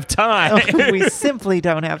don't have time. We simply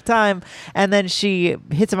don't have time. And then she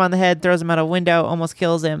hits him on the head, throws him out a window, almost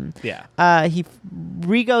kills him. Yeah.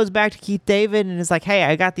 He goes back to Keith David and is like, hey,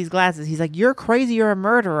 I got these glasses. He's like, you're crazy. You're a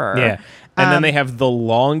murderer. Yeah. And then they have the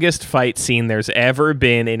longest fight scene there's ever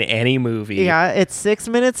been in any movie. Yeah, it's 6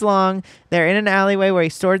 minutes long. They're in an alleyway where he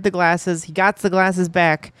stored the glasses. He got the glasses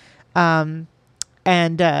back. And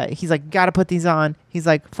he's like, gotta put these on. He's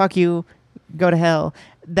like, fuck you, go to hell.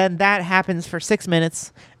 Then that happens for 6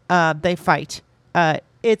 minutes. They fight.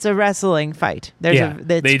 It's a wrestling fight.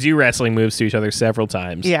 They do wrestling moves to each other several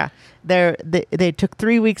times. Yeah. They took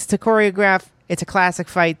 3 weeks to choreograph. It's a classic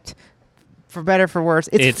fight. for better for worse.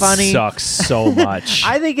 It's funny. It sucks so much.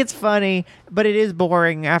 I think it's funny, but it is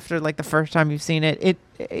boring after like the first time you've seen it.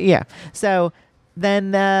 Yeah. So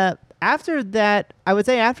then after that, I would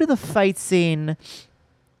say after the fight scene,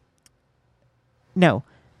 no,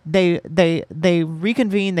 they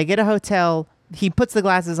reconvene. They get a hotel. He puts the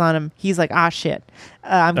glasses on him. He's like, shit.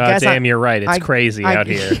 Damn, you're right. It's crazy out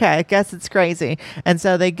here. Yeah, I guess it's crazy. And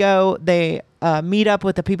so they meet up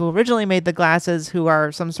with the people who originally made the glasses, who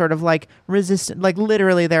are some sort of like resistant, like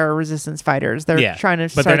literally they're resistance fighters. They're trying to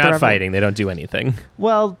but they're not fighting. They don't do anything.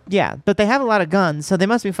 Well, yeah, but they have a lot of guns, so they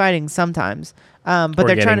must be fighting sometimes. But or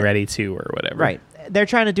they're getting trying ready to or whatever. Right. They're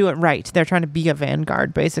trying to do it right. They're trying to be a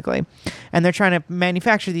vanguard, basically. And they're trying to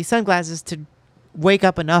manufacture these sunglasses to wake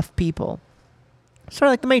up enough people. Sort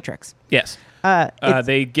of like the Matrix. Yes.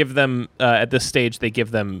 They give them, at this stage, they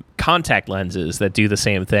give them contact lenses that do the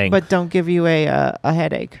same thing. But don't give you a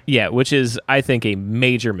headache. Yeah, which is, I think, a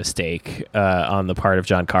major mistake on the part of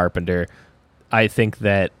John Carpenter. I think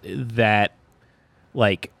that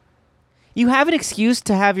like... You have an excuse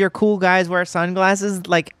to have your cool guys wear sunglasses,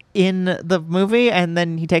 like, in the movie, and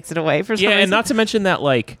then he takes it away for some reason. Yeah, and not to mention that,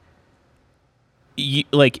 like...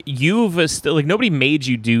 nobody made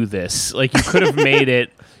you do this. Like, you could have made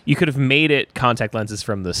it. You could have made it contact lenses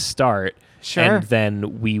from the start, sure, and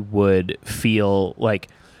then we would feel like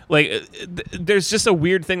there's just a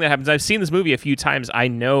weird thing that happens. I've seen this movie a few times. I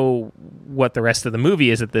know what the rest of the movie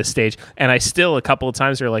is at this stage, and I still a couple of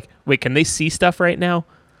times are like, wait, can they see stuff right now?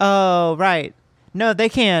 Oh, right. No, they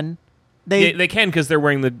can. They can because they're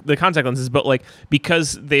wearing the contact lenses, but like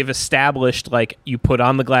because they've established like you put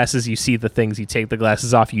on the glasses, you see the things. You take the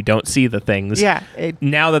glasses off, you don't see the things. Yeah.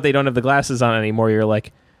 Now that they don't have the glasses on anymore, you're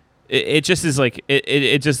like, it just is like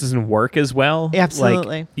it just doesn't work as well.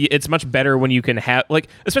 Absolutely. Like, it's much better when you can have like,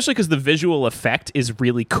 especially because the visual effect is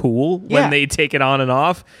really cool when they take it on and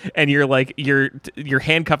off, and you're like you're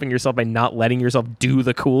handcuffing yourself by not letting yourself do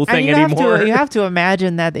the cool thing anymore. You have to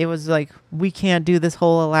imagine that it was like, we can't do this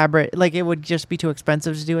whole elaborate, like it would just be too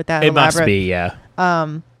expensive to do it that elaborate. Must be, yeah.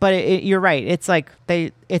 But you're right. It's like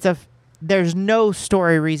there's no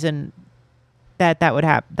story reason that would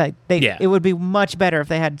happen. It would be much better if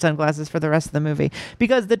they had sunglasses for the rest of the movie,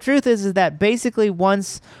 because the truth is that basically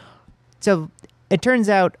so it turns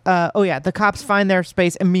out, the cops find their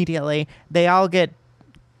space immediately. They all get,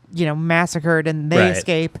 massacred, and they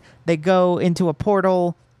escape. They go into a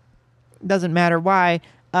portal. Doesn't matter why.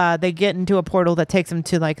 They get into a portal that takes them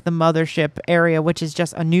to like the mothership area, which is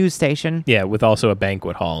just a news station. Yeah, with also a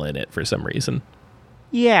banquet hall in it for some reason.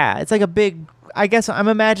 Yeah, it's like a big, I guess I'm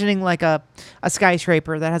imagining like a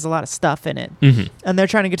skyscraper that has a lot of stuff in it. Mm-hmm. And they're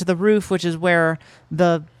trying to get to the roof, which is where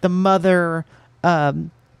the mother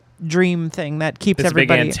dream thing that keeps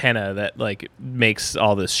everybody... It's a big antenna that like makes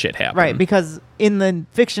all this shit happen. Right, because in the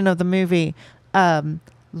fiction of the movie,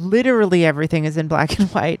 literally everything is in black and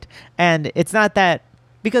white. And it's not that...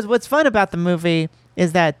 Because what's fun about the movie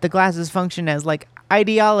is that the glasses function as like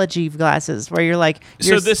ideology glasses, where you're like...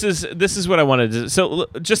 So this is what I wanted to... So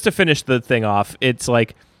just to finish the thing off, it's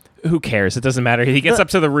like, who cares? It doesn't matter. He gets up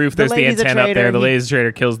to the roof. There's the antenna up there. The lady's a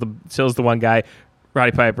traitor, kills the one guy.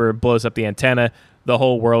 Roddy Piper blows up the antenna. The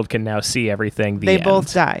whole world can now see everything. They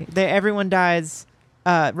both die. Everyone dies.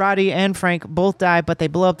 Roddy and Frank both die, but they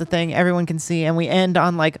blow up the thing. Everyone can see, and we end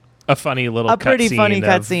on like a funny little pretty funny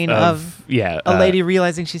cutscene of a lady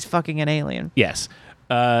realizing she's fucking an alien. Yes.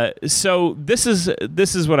 So this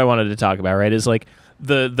is what I wanted to talk about, right? Is like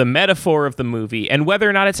the metaphor of the movie, and whether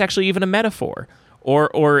or not it's actually even a metaphor,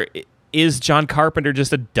 or is John Carpenter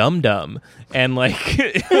just a dum-dum? And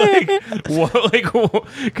because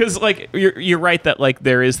you're right that like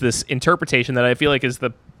there is this interpretation that I feel like is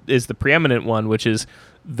the preeminent one, which is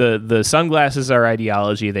the sunglasses are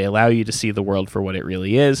ideology. They allow you to see the world for what it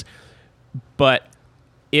really is. But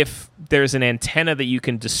if there's an antenna that you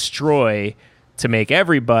can destroy to make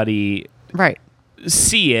everybody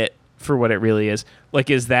see it for what it really is, like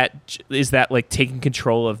is that like taking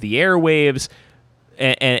control of the airwaves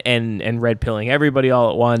and red pilling everybody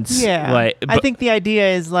all at once? Yeah, I think the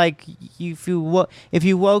idea is like if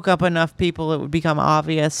you woke up enough people, it would become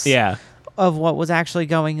obvious. Yeah. Of what was actually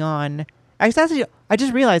going on. I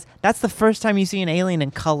just realized that's the first time you see an alien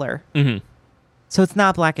in color. Mm-hmm. So it's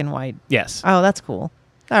not black and white. Yes. Oh, that's cool.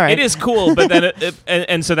 All right. It is cool, but then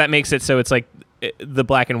and so that makes it so it's like the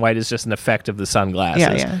black and white is just an effect of the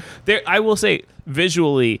sunglasses. Yeah. I will say,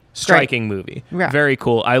 visually striking movie. Yeah. Very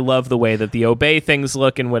cool. I love the way that the obey things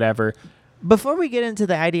look and whatever. Before we get into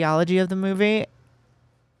the ideology of the movie,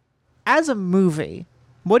 as a movie,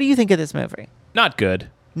 what do you think of this movie? Not good.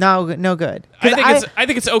 No good. I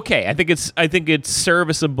think it's okay. I think it's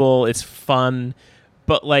serviceable. It's fun,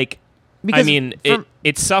 but like Because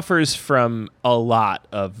it suffers from a lot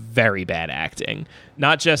of very bad acting.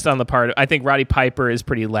 Not just on the part of, I think Roddy Piper is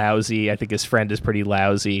pretty lousy. I think his friend is pretty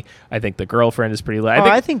lousy. I think the girlfriend is pretty lousy.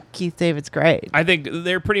 I think Keith David's great. I think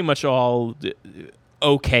they're pretty much all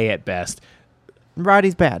okay at best.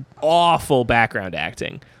 Roddy's bad. Awful background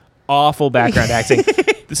acting.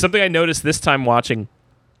 Something I noticed this time watching,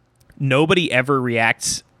 nobody ever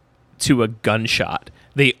reacts to a gunshot.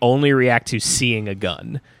 They only react to seeing a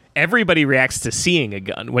gun. Everybody reacts to seeing a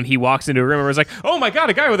gun. When he walks into a room, everyone's like, oh my God,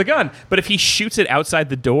 a guy with a gun. But if he shoots it outside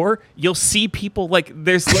the door, you'll see people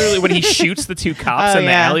there's literally when he shoots the two cops in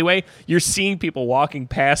the alleyway, you're seeing people walking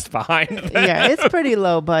past behind them. Yeah, it's pretty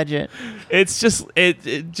low budget. It's just,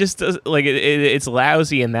 it's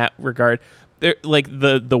lousy in that regard.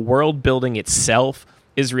 The world building itself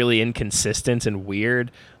is really inconsistent and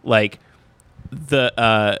weird.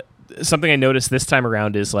 Something I noticed this time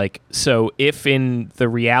around is so if in the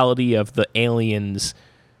reality of the aliens,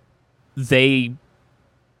 they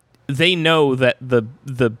know that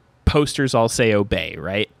the posters all say obey,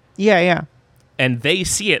 right? Yeah. And they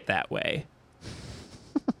see it that way.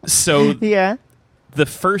 So yeah, the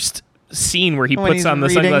first scene where he puts on the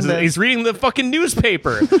sunglasses, he's reading the fucking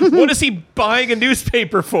newspaper. What is he buying a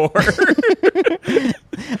newspaper for?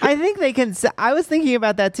 I think they can. I was thinking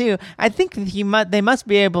about that too. I think they must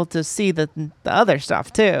be able to see the other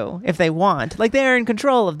stuff too if they want. They're in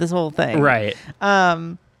control of this whole thing, right?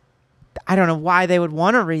 I don't know why they would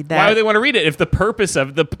want to read that. Why would they want to read it if the purpose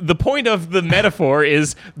of the point of the metaphor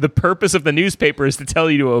is the purpose of the newspaper is to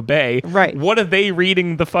tell you to obey? Right. What are they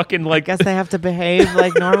reading the fucking I guess they have to behave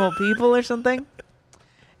like normal people or something.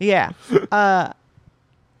 Yeah.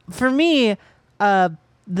 For me, I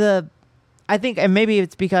think, and maybe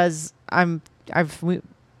it's because I've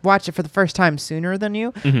watched it for the first time sooner than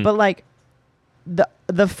you, but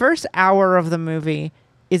the first hour of the movie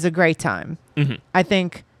is a great time. Mm-hmm. I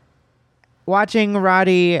think watching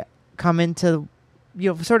Roddy come into,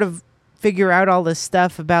 sort of figure out all this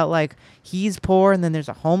stuff about he's poor and then there's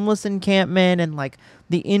a homeless encampment and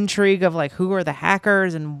the intrigue of who are the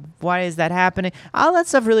hackers and why is that happening. All that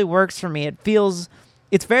stuff really works for me.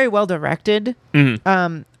 It's very well directed.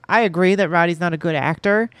 Mm-hmm. I agree that Roddy's not a good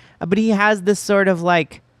actor, but he has this sort of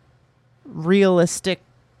realistic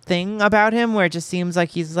thing about him where it just seems like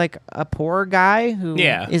he's a poor guy who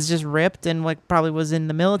is just ripped and probably was in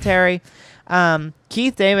the military.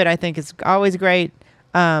 Keith David, I think, is always great.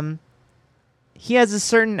 He has a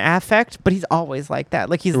certain affect, but he's always like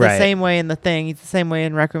that. He's the same way in The Thing. He's the same way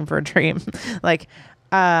in Requiem for a Dream. But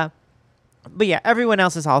yeah, everyone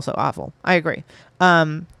else is also awful. I agree.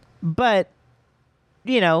 But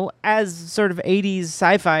as sort of 80s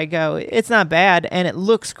sci-fi go, it's not bad and it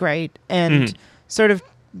looks great. And sort of,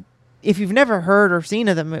 if you've never heard or seen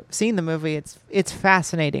the movie, it's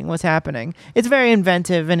fascinating what's happening. It's very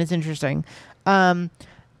inventive and it's interesting.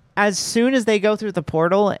 As soon as they go through the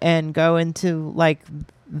portal and go into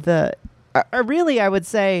really, I would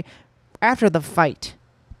say after the fight,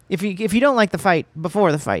 if you don't like the fight,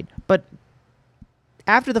 before the fight, but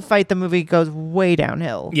after the fight, the movie goes way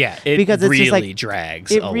downhill. Yeah, because it's really just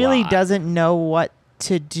drags. It really doesn't know what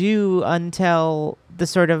to do until the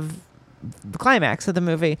sort of the climax of the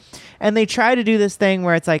movie, and they try to do this thing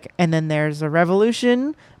where it's and then there's a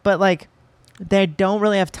revolution, but they don't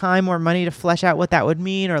really have time or money to flesh out what that would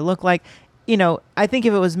mean or look like. I think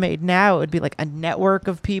if it was made now, it would be a network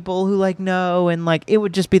of people who know, and it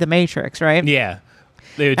would just be the Matrix, right? Yeah.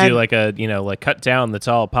 They would do cut down the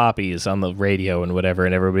tall poppies on the radio and whatever,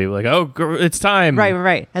 and everybody would be oh, it's time.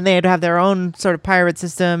 Right. And they had to have their own sort of pirate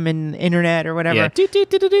system and internet or whatever. Yeah.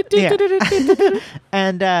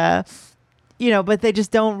 And, but they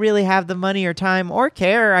just don't really have the money or time or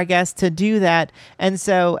care, I guess, to do that. And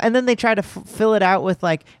then they try to fill it out with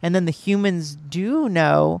and then the humans do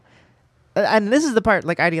know. And this is the part,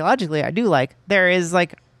 ideologically, I do there is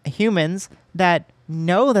humans that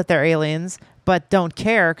know that they're aliens, but don't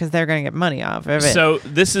care because they're going to get money off of it. So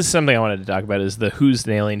this is something I wanted to talk about is the who's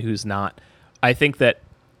an alien, who's not. I think that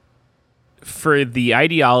for the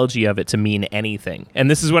ideology of it to mean anything,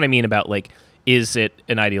 and this is what I mean about is it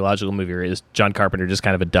an ideological movie or is John Carpenter just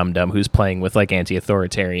kind of a dum-dum who's playing with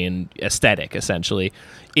anti-authoritarian aesthetic essentially,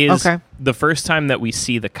 is the first time that we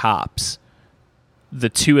see the cops, the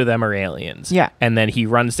two of them are aliens. Yeah. And then he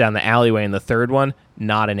runs down the alleyway in the third one,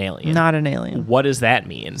 not an alien. Not an alien. What does that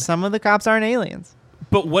mean? Some of the cops aren't aliens.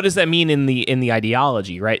 But what does that mean in the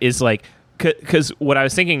ideology, right? Is because what I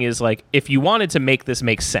was thinking is if you wanted to make this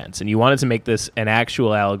make sense and you wanted to make this an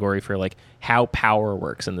actual allegory for how power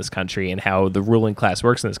works in this country and how the ruling class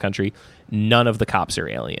works in this country, none of the cops are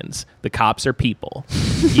aliens. The cops are people.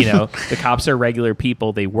 The cops are regular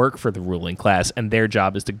people. They work for the ruling class, and their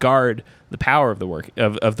job is to guard the power of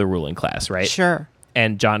the ruling class, right? Sure.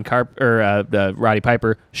 And Roddy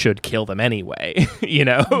Piper should kill them anyway.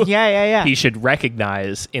 Yeah. He should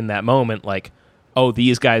recognize in that moment, like, oh,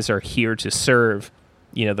 these guys are here to serve,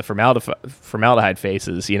 the formaldehyde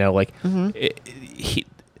faces.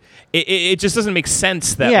 It just doesn't make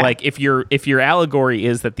sense that like if your allegory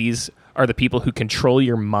is that these are the people who control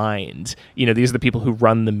your mind, these are the people who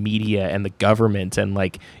run the media and the government and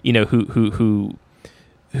like who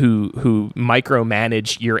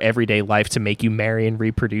micromanage your everyday life to make you marry and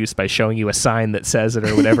reproduce by showing you a sign that says it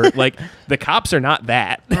or whatever. Like the cops are not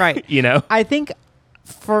that, right? I think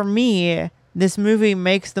for me, this movie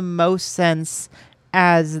makes the most sense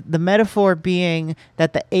as the metaphor being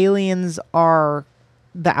that the aliens are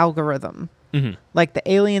the algorithm. Mm-hmm. Like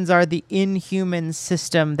the aliens are the inhuman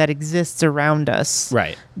system that exists around us.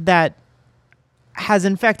 Right. That has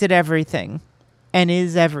infected everything and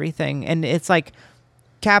is everything. And it's like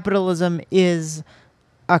capitalism is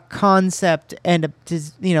a concept and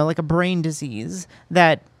like a brain disease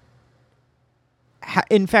that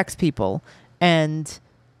infects people, and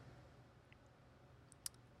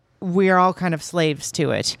we're all kind of slaves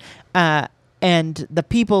to it. And the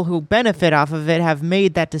people who benefit off of it have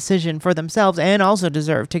made that decision for themselves and also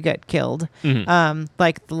deserve to get killed. Mm-hmm.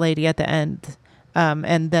 Like the lady at the end,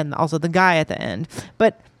 and then also the guy at the end.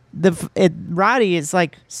 But Roddy is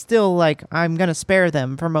like still like, I'm gonna spare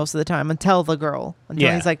them for most of the time until the girl.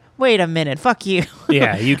 Until he's like, wait a minute, fuck you.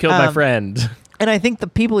 Yeah, you killed my friend. And I think the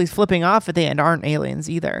people he's flipping off at the end aren't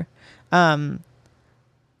aliens either. And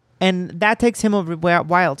that takes him a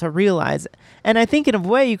while to realize. And I think in a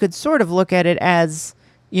way you could sort of look at it as,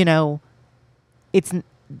 it's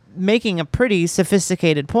making a pretty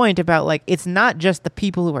sophisticated point about like, it's not just the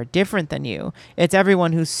people who are different than you. It's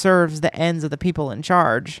everyone who serves the ends of the people in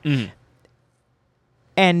charge. Mm.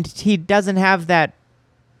 And he doesn't have that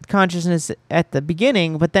consciousness at the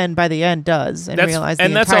beginning, but then by the end does realize the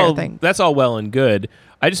entire thing. That's all well and good.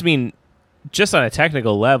 I just mean, just on a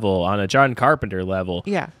technical level, on a John Carpenter level,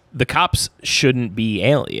 the cops shouldn't be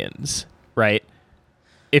aliens, right?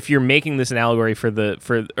 If you're making this an allegory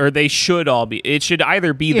or they should all be, it should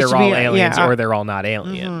either be they're all aliens or they're all not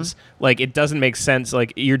aliens. Mm-hmm. Like, it doesn't make sense.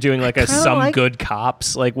 Like, you're doing like good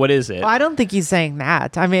cops. Like, what is it? Well, I don't think he's saying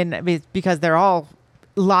that. I mean, because they're all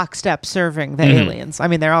lockstep serving the aliens. I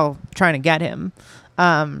mean, they're all trying to get him.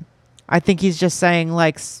 I think he's just saying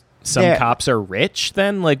like some cops are rich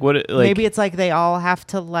then? Like, what? Like, maybe it's like they all have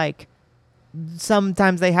to like,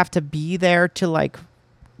 sometimes they have to be there to like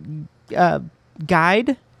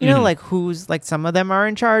guide, like who's like, some of them are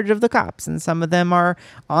in charge of the cops and some of them are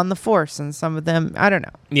on the force and some of them, I don't know.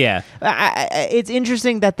 Yeah. It's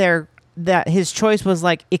interesting that his choice was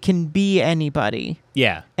like, it can be anybody.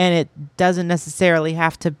 Yeah. And it doesn't necessarily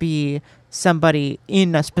have to be somebody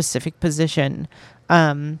in a specific position.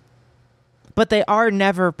 But they are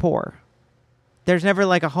never poor. There's never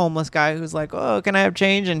like a homeless guy who's like, oh, can I have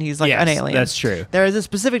change? And he's like an alien. That's true. There is a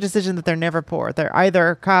specific decision that they're never poor. They're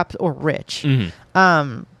either cops or rich.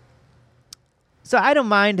 Mm-hmm. So I don't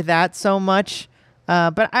mind that so much.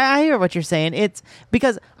 But I hear what you're saying. It's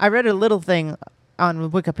because I read a little thing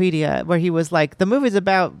on Wikipedia where he was like, the movie's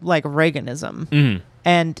about like Reaganism. Mm-hmm.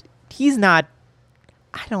 And he's not,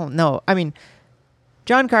 I don't know. I mean,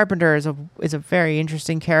 John Carpenter is a very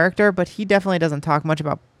interesting character, but he definitely doesn't talk much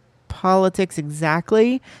about politics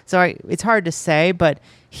exactly. So it's hard to say, but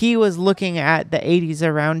he was looking at the 80s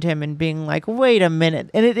around him and being like, wait a minute.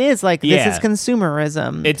 And it is like, this is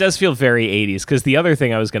consumerism. It does feel very 80s, because the other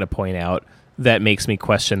thing I was going to point out that makes me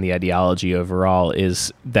question the ideology overall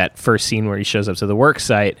is that first scene where he shows up to the work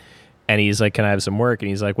site and he's like, can I have some work? And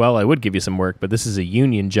he's like, well, I would give you some work, but this is a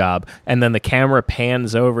union job. And then the camera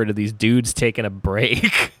pans over to these dudes taking a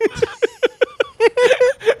break.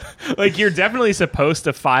 Like, you're definitely supposed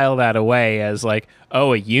to file that away as like,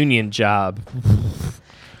 oh, a union job.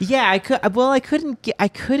 Yeah, I couldn't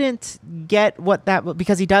get what that,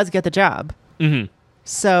 because he does get the job. Mm-hmm.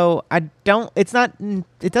 So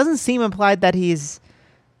it doesn't seem implied that he's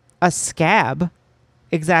a scab.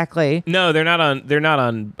 Exactly. No, they're not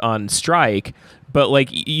on strike, but like,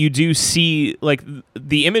 you do see like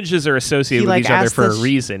the images are associated with each other for a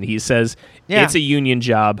reason. He says it's a union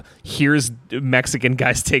job. Here's Mexican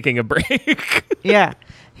guys taking a break. Yeah,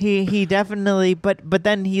 he definitely. But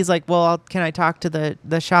then he's like, well, can I talk to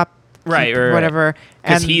the shop? Right, or whatever.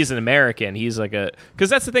 Because he's an American. He's like because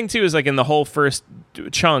that's the thing too, is like in the whole first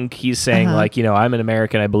chunk, he's saying like, I'm an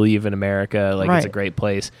American. I believe in America. Like, it's a great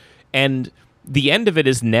place. And the end of it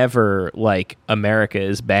is never like America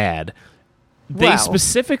is bad. They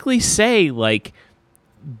specifically say like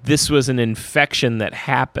this was an infection that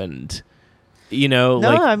happened. No,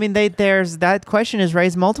 I mean there's that question is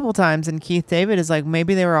raised multiple times, and Keith David is like,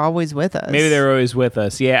 maybe they were always with us. Maybe they were always with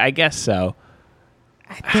us. Yeah, I guess so.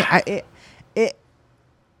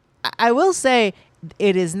 I will say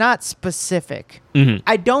it is not specific.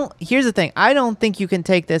 Mm-hmm. Here's the thing. I don't think you can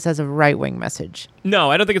take this as a right-wing message.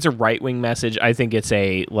 No, I don't think it's a right-wing message. I think it's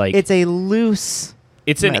a it's a loose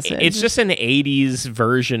message. It's just an 80s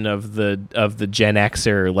version of the Gen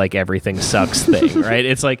Xer like everything sucks thing, right?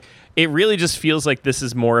 It's like it really just feels like this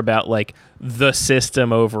is more about like the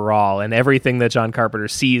system overall, and everything that John Carpenter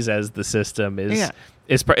sees as the system is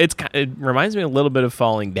it reminds me a little bit of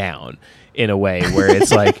Falling Down in a way where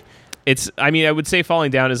it's like I would say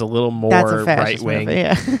Falling Down is a little more right-wing,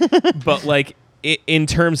 but like in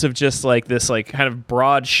terms of just like this like kind of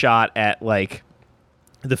broad shot at like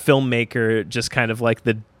the filmmaker, just kind of like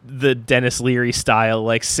the Dennis Leary style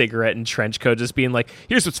like cigarette and trench coat, just being like,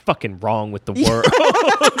 here's what's fucking wrong with the world.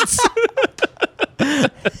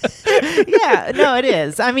 Yeah, no, it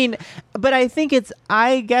is. I mean, but I think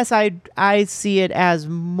I guess I see it as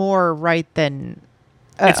more right than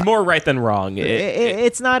it's more right than wrong.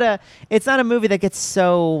 It's not a movie that gets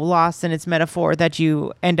so lost in its metaphor that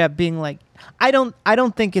you end up being like, I don't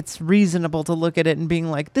think it's reasonable to look at it and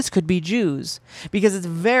being like, this could be Jews, because it's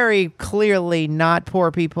very clearly not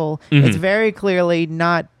poor people. Mm-hmm. It's very clearly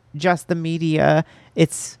not just the media.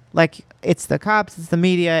 It's like it's the cops, it's the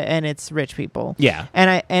media, and it's rich people. Yeah,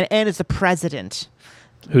 and it's the president,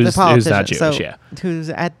 who's not Jewish,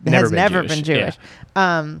 has never been Jewish.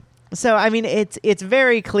 Yeah. So I mean, it's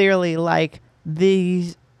very clearly like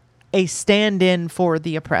a stand-in for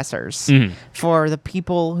the oppressors, for the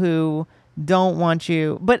people who don't want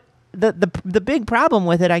you. But the big problem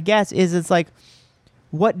with it, I guess, is it's like,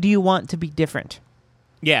 what do you want to be different?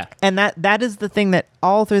 Yeah, and that is the thing that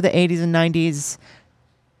all through the 80s and 90s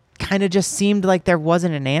kind of just seemed like there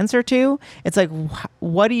wasn't an answer to. It's like,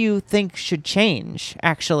 what do you think should change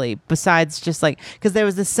actually, besides just like, because there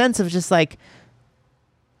was this sense of just like,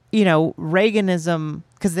 Reaganism,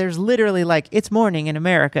 because there's literally like, it's morning in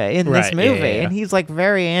America in this movie, and he's like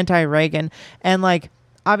very anti-Reagan, and like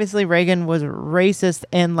obviously Reagan was racist,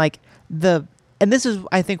 and like and this is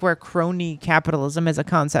I think where crony capitalism as a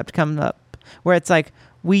concept comes up, where it's like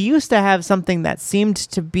we used to have something that seemed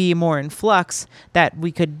to be more in flux that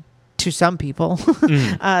we could, to some people,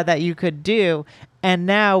 that you could do, and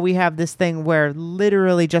now we have this thing where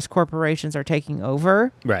literally just corporations are taking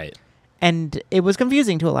over. Right. And it was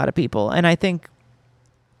confusing to a lot of people. And I think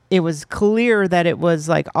it was clear that it was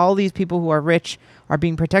like all these people who are rich are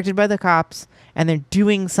being protected by the cops, and they're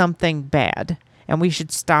doing something bad, and we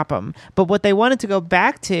should stop them. But what they wanted to go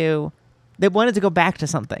back to, something. They wanted to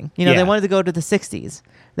go to the 60s.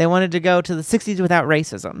 They wanted to go to the 60s without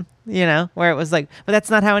racism, where it was like, but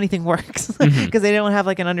that's not how anything works, because they don't have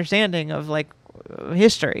like an understanding of like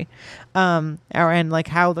history, and like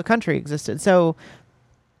how the country existed. So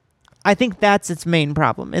I think that's its main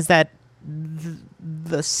problem, is that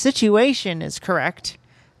the situation is correct,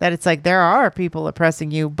 that it's like there are people oppressing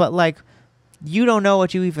you, but like you don't know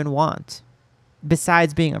what you even want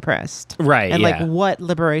besides being oppressed. Right. And like what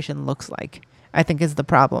liberation looks like, I think, is the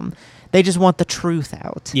problem. They just want the truth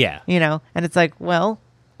out. Yeah. And it's like, well,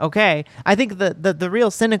 okay. I think the real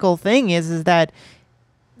cynical thing is that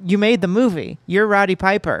you made the movie. You're Roddy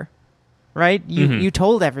Piper, right? You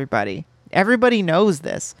told everybody. Everybody knows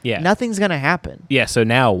this. Yeah. Nothing's going to happen. Yeah, so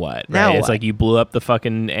now what? Right? Now it's what? like you blew up the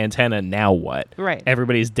fucking antenna, now what? Right.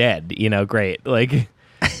 Everybody's dead, great. Like,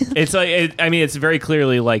 it's like, it's very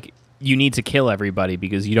clearly like you need to kill everybody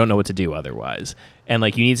because you don't know what to do otherwise. And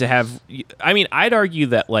like you need to have, I'd argue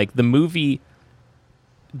that like the movie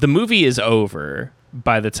is over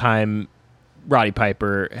by the time Roddy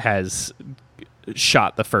Piper has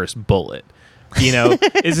shot the first bullet.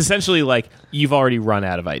 It's essentially like you've already run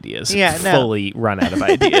out of ideas. Fully run out of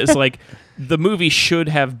ideas. Like the movie should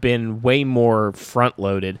have been way more front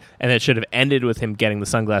loaded, and it should have ended with him getting the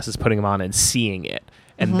sunglasses, putting them on, and seeing it.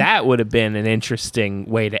 And that would have been an interesting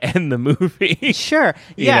way to end the movie. Sure.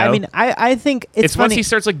 Yeah. I think it's funny. Once he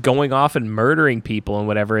starts like going off and murdering people and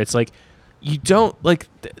whatever, it's like you don't like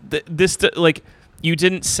you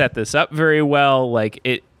didn't set this up very well. Like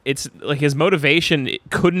it's like his motivation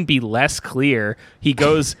couldn't be less clear. He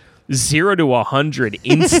goes 0 to 100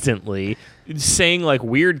 instantly, saying like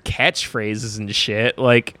weird catchphrases and shit.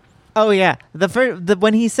 Like, oh yeah,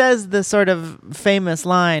 when he says the sort of famous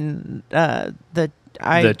line, I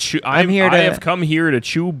have come here to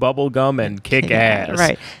chew bubble gum and kick ass.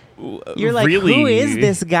 Right. You're like, really, who is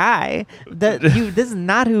this guy? This is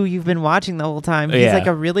not who you've been watching the whole time. He's like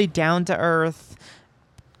a really down to earth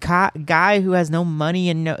guy who has no money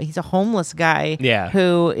and he's a homeless guy. Yeah.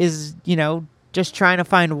 Who is just trying to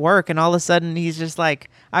find work, and all of a sudden he's just like,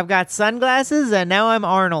 I've got sunglasses and now I'm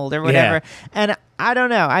Arnold or whatever. Yeah. And I don't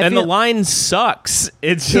know. The line sucks.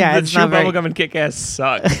 It's the Chew Bubblegum and Kick-Ass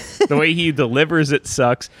suck. The way he delivers it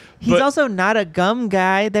sucks. He's also not a gum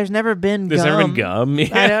guy. There's never been gum.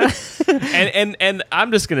 Yeah. and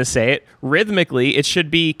I'm just gonna say it rhythmically. It should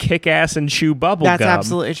be Kick-Ass and Chew Bubblegum. That's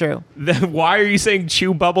absolutely true. Why are you saying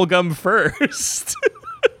Chew Bubblegum first?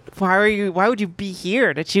 Why would you be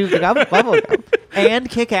here to chew bubblegum and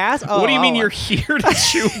kick ass? What do you mean you're here to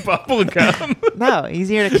chew bubblegum? No, he's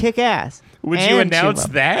here to kick ass. Would you announce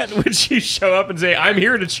that? Would you show up and say, I'm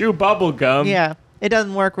here to chew bubblegum? Yeah, it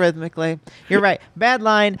doesn't work rhythmically. You're right. Bad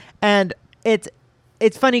line. And it's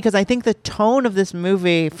funny because I think the tone of this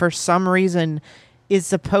movie, for some reason, is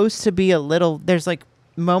supposed to be there's like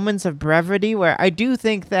moments of brevity where I do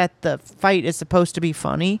think that the fight is supposed to be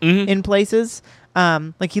funny in places.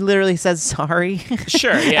 Like he literally says sorry.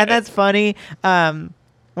 Sure, yeah. And that's funny.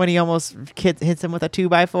 When he almost hits him with a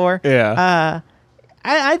 2x4. Yeah.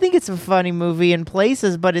 I think it's a funny movie in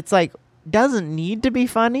places, but it's like doesn't need to be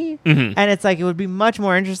funny. And it's like it would be much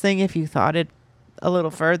more interesting if you thought it a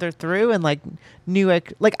little further through and like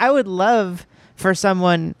I would love for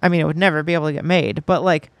someone, I mean it would never be able to get made, but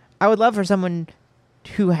like I would love for someone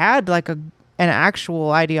who had like an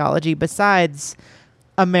actual ideology besides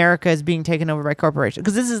America is being taken over by corporations.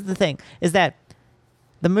 Because this is the thing, is that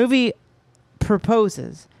the movie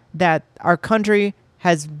proposes that our country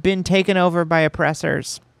has been taken over by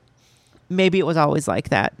oppressors. Maybe it was always like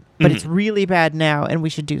that, but it's really bad now, and we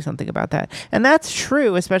should do something about that. And that's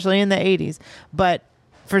true, especially in the 80s. But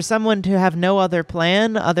for someone to have no other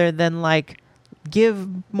plan other than like give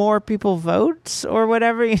more people votes or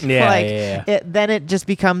whatever, then it just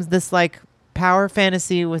becomes this like power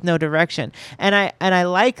fantasy with no direction. And I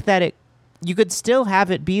like that you could still have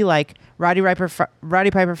it be like Roddy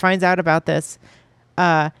Piper finds out about this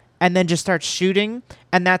and then just starts shooting,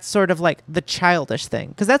 and that's sort of like the childish thing,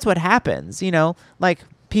 because that's what happens, like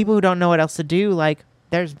people who don't know what else to do. Like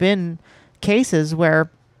there's been cases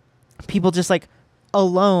where people just like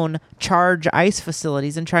alone charge ICE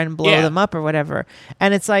facilities and try and blow them up or whatever,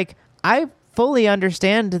 and it's like I fully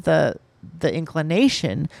understand the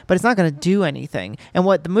inclination, but it's not going to do anything. And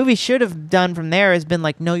what the movie should have done from there has been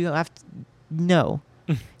like, you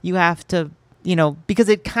have to, because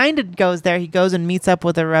it kind of goes there. He goes and meets up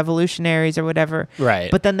with the revolutionaries or whatever.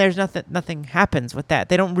 Right. But then there's nothing happens with that.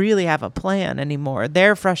 They don't really have a plan anymore.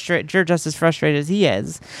 They're frustrated. You're just as frustrated as he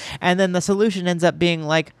is. And then the solution ends up being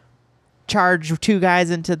like, charge two guys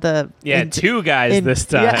into two guys this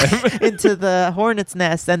time into the hornet's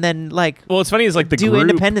nest, and then like it's funny is like the do group,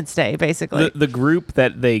 Independence Day basically. The group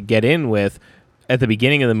that they get in with at the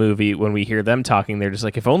beginning of the movie, when we hear them talking, they're just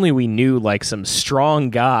like, if only we knew like some strong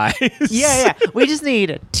guys. Yeah. We just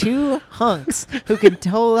need two hunks who can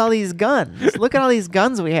hold all these guns. Look at all these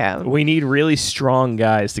guns we have. We need really strong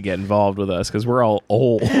guys to get involved with us because we're all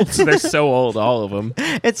old. They're so old, all of them.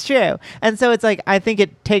 It's true. And so it's like, I think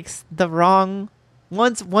it takes the wrong,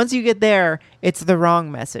 once you get there, it's the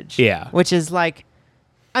wrong message. Yeah. Which is like,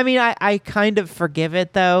 I mean, I kind of forgive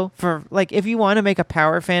it though, for like, if you want to make a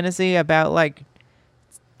power fantasy about like,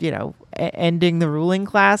 ending the ruling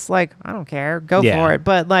class, like I don't care, go for it.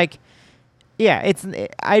 But like, it's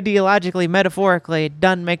ideologically, metaphorically, it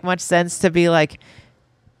doesn't make much sense to be like,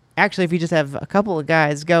 actually, if you just have a couple of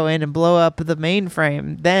guys go in and blow up the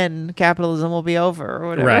mainframe, then capitalism will be over or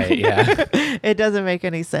whatever. Right? Yeah. It doesn't make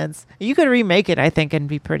any sense. You could remake it, I think, and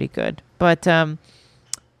be pretty good. But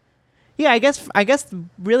I guess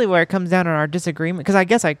really where it comes down on our disagreement, because I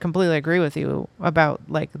guess I completely agree with you about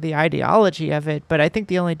like the ideology of it, but I think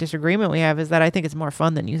the only disagreement we have is that I think it's more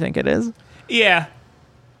fun than you think it is. Yeah,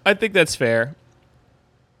 I think that's fair.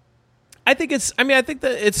 I think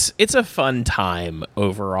that it's a fun time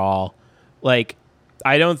overall. Like,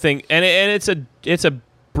 I don't think, and it's a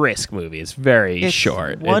brisk movie. It's very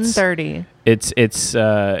short. 1:30.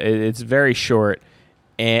 It's very short,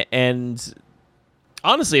 and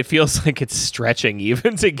honestly, it feels like it's stretching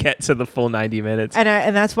even to get to the full 90 minutes.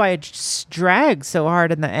 And that's why it just drags so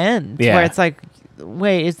hard in the end, where it's like,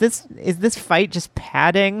 wait, is this fight just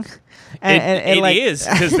padding? It is,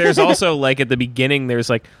 because there's also like at the beginning, there's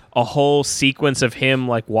like a whole sequence of him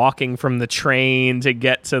like walking from the train to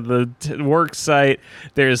get to the work site.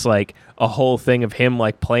 There's like a whole thing of him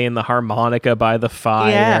like playing the harmonica by the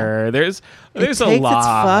fire. Yeah. There's a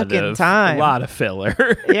lot of time. A lot of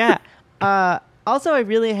filler. Yeah. Also, I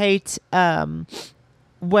really hate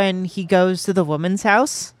when he goes to the woman's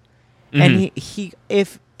house, and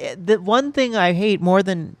the one thing I hate more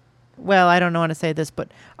than, well, I don't know how to say this, but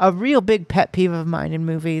a real big pet peeve of mine in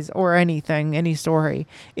movies or anything, any story,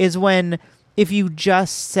 is when if you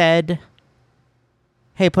just said,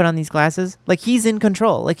 hey, put on these glasses, like he's in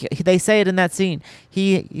control. Like they say it in that scene.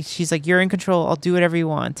 She's like, you're in control. I'll do whatever you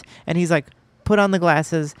want. And he's like, put on the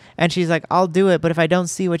glasses. And she's like, I'll do it. But if I don't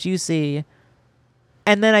see what you see.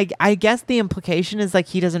 And then I guess the implication is like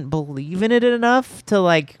he doesn't believe in it enough to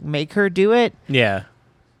like make her do it. Yeah.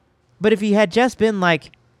 But if he had just been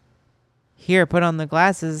like, here, put on the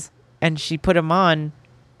glasses, and she put them on,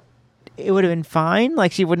 it would have been fine.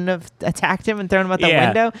 Like she wouldn't have attacked him and thrown him out the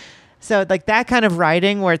window. So like that kind of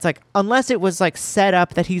writing where it's like, unless it was like set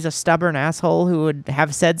up that he's a stubborn asshole who would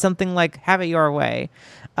have said something like, have it your way,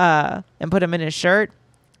 and put him in his shirt.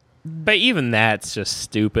 But even that's just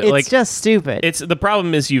stupid. It's just stupid. It's the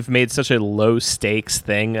problem is you've made such a low stakes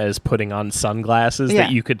thing as putting on sunglasses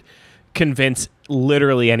that you could convince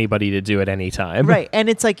literally anybody to do at any time. Right. And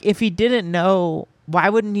it's like, if he didn't know, why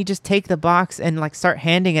wouldn't he just take the box and like start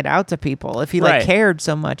handing it out to people if he like cared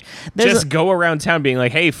so much? Just go around town being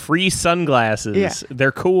like, hey, free sunglasses. Yeah.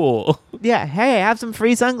 They're cool. Yeah. Hey, have some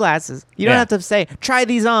free sunglasses. You don't have to say, try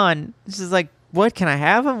these on. It's just like, what can I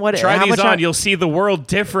have them? What? Try these on. You'll see the world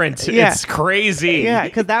different. Yeah. It's crazy. Yeah,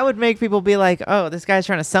 because that would make people be like, "Oh, this guy's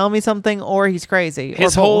trying to sell me something, or he's crazy."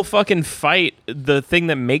 His whole fucking fight. The thing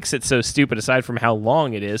that makes it so stupid, aside from how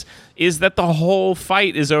long it is that the whole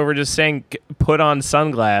fight is over just saying, "Put on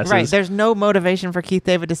sunglasses." Right. There's no motivation for Keith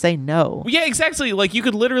David to say no. Yeah, exactly. Like you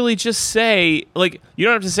could literally just say, like, you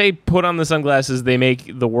don't have to say, "Put on the sunglasses. They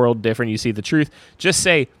make the world different. You see the truth." Just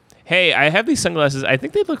say, hey, I have these sunglasses. I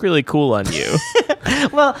think they look really cool on you.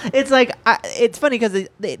 Well, it's like, it's funny because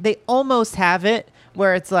they almost have it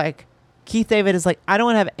where it's like, Keith David is like, I don't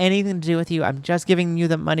want to have anything to do with you. I'm just giving you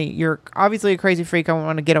the money. You're obviously a crazy freak. I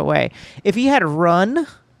want to get away. If he had run.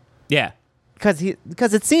 Yeah. Because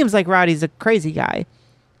it seems like Roddy's a crazy guy.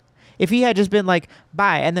 If he had just been like,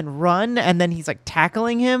 bye, and then run, and then he's like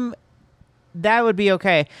tackling him, that would be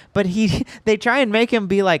okay. But they try and make him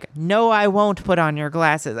be like, no, I won't put on your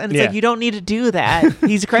glasses. And it's like, you don't need to do that.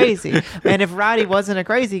 He's crazy. And if Roddy wasn't a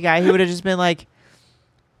crazy guy, he would have just been like,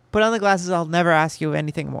 put on the glasses. I'll never ask you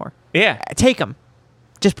anything more. Yeah. Take them.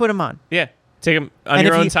 Just put them on. Yeah. Take them on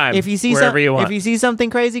your own time. If you see wherever you want. If you see something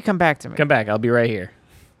crazy, come back to me. Come back. I'll be right here.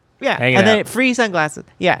 Yeah. And then free sunglasses.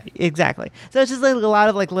 Yeah, exactly. So it's just like a lot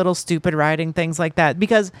of like little stupid writing things like that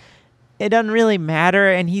because it doesn't really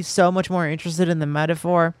matter, and he's so much more interested in the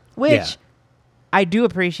metaphor, which I do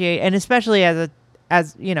appreciate, and especially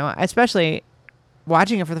as you know, especially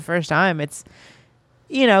watching it for the first time, it's,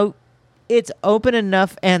 you know, it's open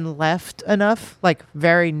enough and left enough, like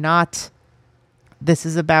very not, this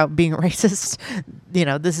is about being racist, you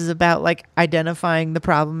know, this is about like identifying the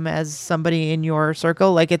problem as somebody in your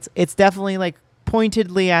circle, like it's definitely like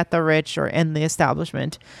pointedly at the rich or in the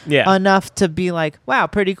establishment enough to be like, wow,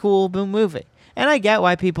 pretty cool boom movie. And I get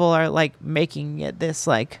why people are like making it this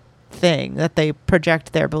like thing that they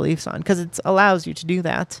project their beliefs on, because it allows you to do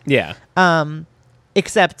that. Yeah.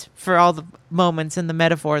 Except for all the moments in the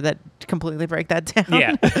metaphor that completely break that down.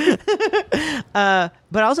 Yeah.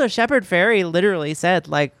 But also Shepard Fairey literally said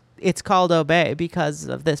like, it's called Obey because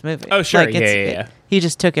of this movie. Oh, sure. Like, yeah. He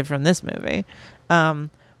just took it from this movie.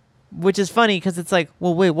 Which is funny because it's like,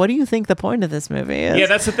 well, wait, what do you think the point of this movie is? Yeah,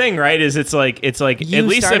 that's the thing, right? Is it's like you at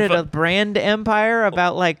least started a brand empire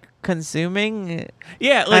about like consuming.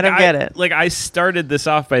 Yeah, like I don't get it. Like I started this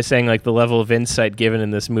off by saying like the level of insight given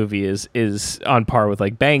in this movie is on par with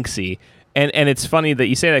like Banksy, and it's funny that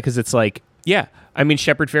you say that because it's like, yeah, I mean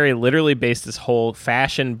Shepard Fairey literally based his whole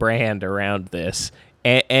fashion brand around this,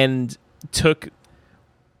 and took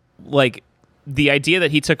like the idea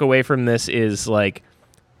that he took away from this is like.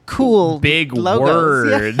 Cool big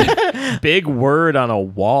logos. Word big word on a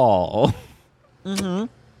wall. Mm-hmm.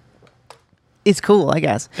 It's cool, I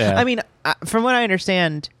guess. I mean, from what I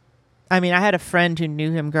understand, I mean, I had a friend who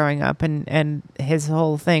knew him growing up, and his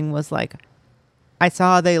whole thing was like, I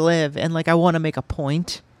saw They Live, and like I want to make a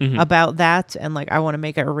point about that, and like I want to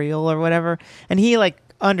make it real or whatever. And he like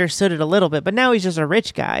understood it a little bit, but now he's just a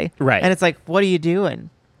rich guy, right? And it's like, what are you doing?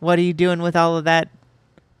 What are you doing with all of that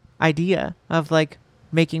idea of like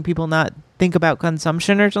making people not think about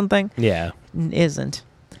consumption or something? Yeah.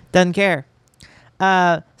 Doesn't care.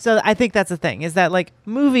 So I think that's the thing, is that like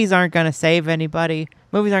movies aren't going to save anybody.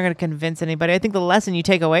 Movies aren't going to convince anybody. I think the lesson you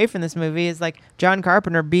take away from this movie is like John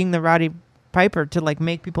Carpenter being the Roddy Piper to like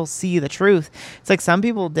make people see the truth. It's like some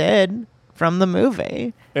people did from the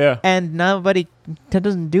movie. Yeah. And that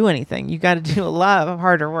doesn't do anything. You got to do a lot of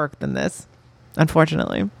harder work than this.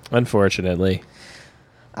 unfortunately.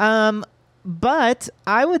 But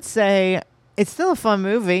I would say it's still a fun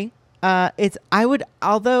movie.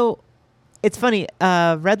 Although it's funny,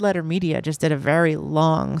 Red Letter Media just did a very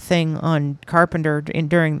long thing on Carpenter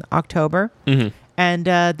during October. Mm-hmm. And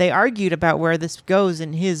they argued about where this goes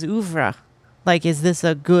in his oeuvre. Like, is this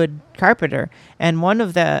a good Carpenter? And one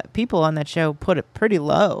of the people on that show put it pretty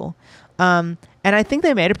low. And I think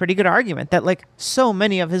they made a pretty good argument that, like, so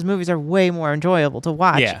many of his movies are way more enjoyable to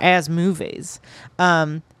watch as movies.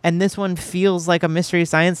 And this one feels like a Mystery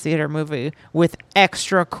Science Theater movie with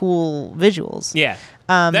extra cool visuals. Yeah.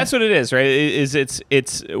 That's what it is, right?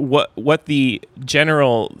 It's what the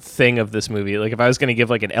general thing of this movie, like if I was going to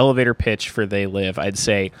give like an elevator pitch for They Live, I'd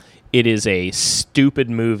say it is a stupid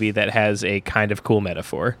movie that has a kind of cool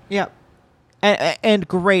metaphor. Yep. And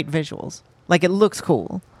great visuals. Like, it looks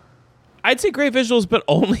cool. I'd say great visuals, but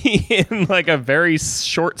only in like a very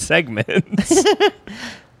short segment.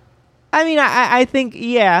 I mean, I think,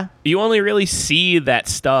 yeah. You only really see that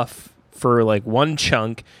stuff for like one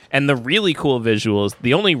chunk, and the really cool visuals,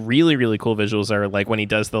 the only really, really cool visuals are like when he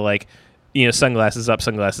does the like, you know, sunglasses up,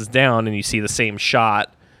 sunglasses down, and you see the same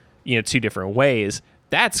shot, you know, 2 different ways.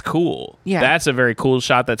 That's cool. Yeah. That's a very cool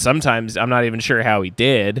shot that sometimes I'm not even sure how he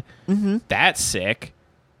did. Mm-hmm. That's sick.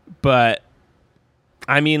 But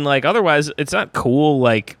I mean, like, otherwise, it's not cool.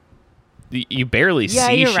 Like, you barely see shit.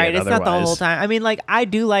 Yeah, you're right. It's otherwise. not the whole time. I mean, like, I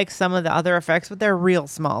do like some of the other effects, but they're real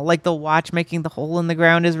small. Like, the watch making the hole in the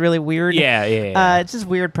ground is really weird. Yeah. It's just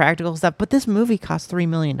weird practical stuff. But this movie cost $3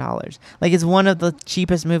 million. Like, it's one of the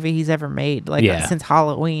cheapest movie he's ever made, like, since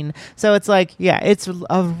Halloween. So it's like, yeah, it's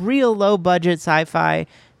a real low-budget sci-fi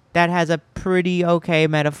that has a pretty okay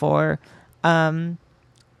metaphor.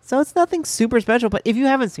 So it's nothing super special, but if you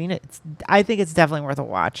haven't seen it, I think it's definitely worth a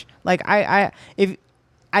watch. Like, I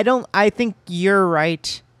think you're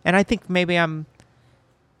right, and I think maybe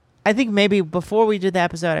before we did the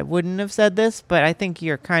episode, I wouldn't have said this, but I think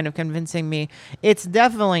you're kind of convincing me. It's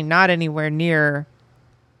definitely not anywhere near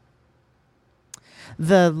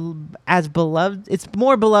as beloved. It's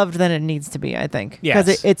more beloved than it needs to be, I think.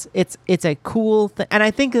 Yes. Because it's a cool thing, and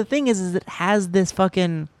I think the thing is it has this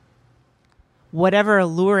fucking whatever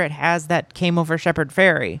allure it has that came over Shepard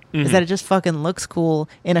Fairey, is that it just fucking looks cool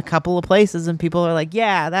in a couple of places, and people are like,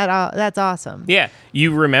 yeah, that's awesome. Yeah,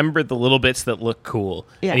 you remember the little bits that look cool,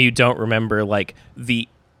 and you don't remember like the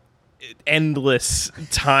endless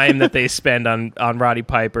time that they spend on Roddy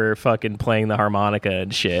Piper fucking playing the harmonica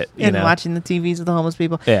and shit, and watching the TVs of the homeless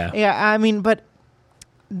people. Yeah. I mean, but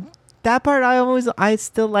that part I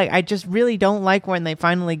still like. I just really don't like when they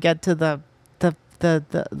finally get to the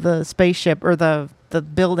spaceship or the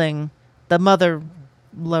building, the mother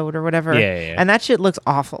load or whatever. Yeah. And that shit looks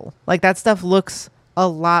awful. Like, that stuff looks a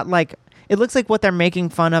lot like, it looks like what they're making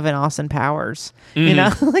fun of in Austin Powers. You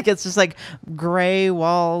know? Like, it's just like gray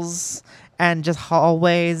walls and just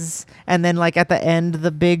hallways, and then like at the end the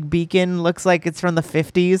big beacon looks like it's from the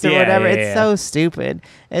 50s or whatever. It's so stupid.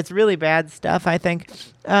 It's really bad stuff, I think.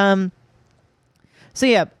 So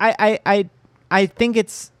yeah, I think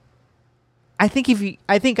it's I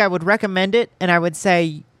think I would recommend it, and I would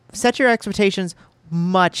say set your expectations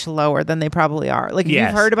much lower than they probably are. Like, if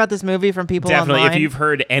you've heard about this movie from people definitely online, if you've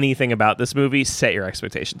heard anything about this movie, set your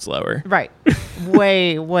expectations lower. Right.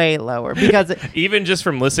 way lower, because even just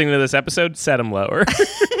from listening to this episode, set them lower.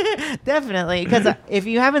 Definitely, because if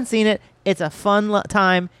you haven't seen it, it's a fun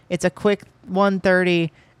time. It's a quick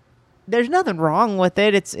 1:30. There's nothing wrong with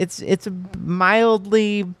it. It's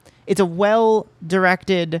a well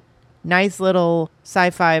directed, nice little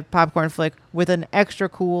sci-fi popcorn flick with an extra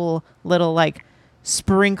cool little like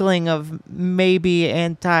sprinkling of maybe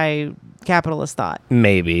anti-capitalist thought.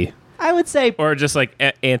 Maybe. I would say. Or just like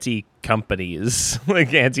anti-companies,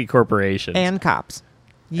 like anti-corporations. And cops.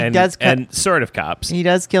 And sort of cops. He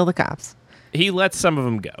does kill the cops. He lets some of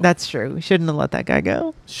them go. That's true. We shouldn't have let that guy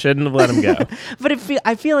go. Shouldn't have let him go. But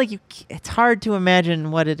I feel like it's hard to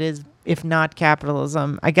imagine what it is if not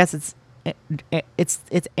capitalism. I guess it's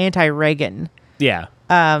anti-Reagan. Yeah.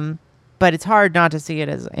 But it's hard not to see it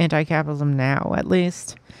as anti-capitalism now, at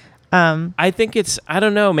least. I think I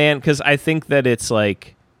don't know, man, because I think that it's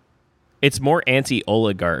like, it's more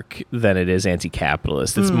anti-oligarch than it is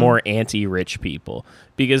anti-capitalist. It's more anti-rich people.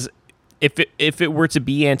 Because if it were to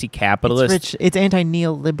be anti-capitalist, it's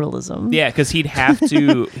anti-neoliberalism. Yeah, because he'd have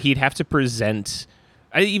to present.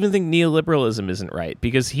 I even think neoliberalism isn't right,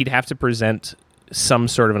 because he'd have to present some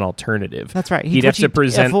sort of an alternative. That's right. He'd have to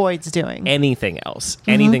present avoids doing anything else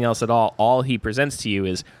at all. All he presents to you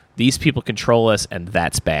is these people control us and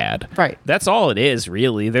that's bad. Right. That's all it is,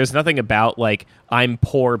 really. There's nothing about like I'm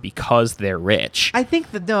poor because they're rich. I think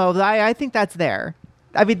I think that's there.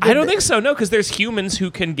 I mean, I don't think so. No, because there's humans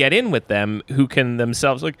who can get in with them, who can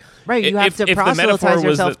themselves like. Right, you have to proselytize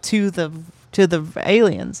yourself to the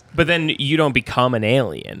aliens. But then you don't become an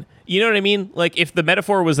alien. You know what I mean? Like if the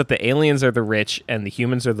metaphor was that the aliens are the rich and the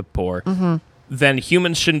humans are the poor, then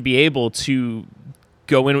humans shouldn't be able to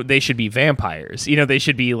go in. They should be vampires. You know, they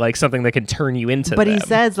should be like something that can turn you into. But them. he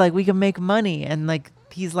says like we can make money, and like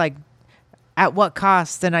he's like, at what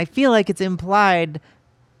cost? And I feel like it's implied.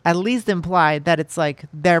 At least implied that it's like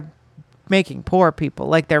they're making poor people,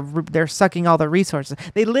 like they're sucking all the resources.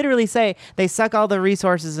 They literally say they suck all the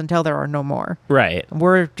resources until there are no more. Right.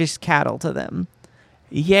 We're just cattle to them.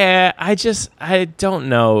 Yeah, I don't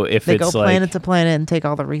know if they it's go planet to planet and take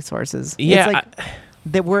all the resources. Yeah, it's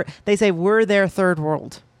like they say we're their third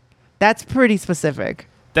world. That's pretty specific.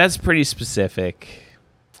 That's pretty specific.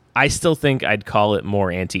 I still think I'd call it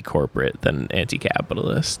more anti-corporate than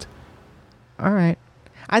anti-capitalist. All right.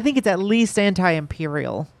 I think it's at least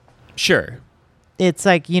anti-imperial. Sure. It's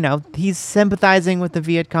like, you know, he's sympathizing with the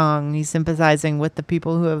Viet Cong. He's sympathizing with the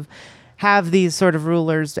people who have these sort of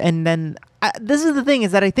rulers. And then this is the thing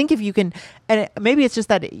is that I think if you can, and maybe it's just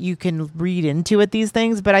that you can read into it these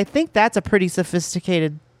things, but I think that's a pretty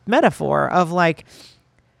sophisticated metaphor of like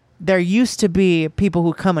there used to be people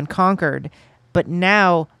who come and conquered, but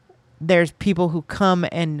now there's people who come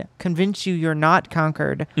and convince you you're not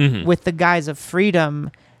conquered with the guise of freedom,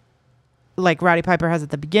 like Roddy Piper has at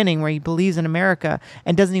the beginning, where he believes in America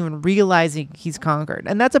and doesn't even realize he's conquered.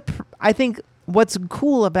 And that's I think what's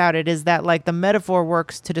cool about it is that like the metaphor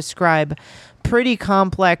works to describe pretty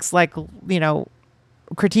complex, like, you know,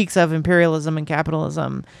 critiques of imperialism and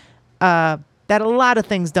capitalism that a lot of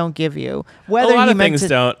things don't give you. Whether a lot he of meant things to,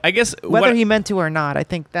 don't. I guess whether he meant to or not, I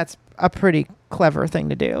think that's a pretty clever thing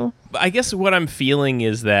to do. I guess what I'm feeling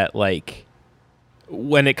is that like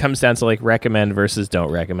when it comes down to like recommend versus don't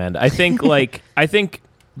recommend, I think I think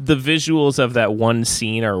the visuals of that one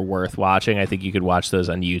scene are worth watching. I think you could watch those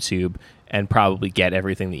on YouTube and probably get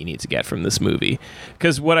everything that you need to get from this movie.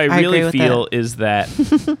 Because what I really feel is that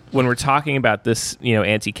when we're talking about this, you know,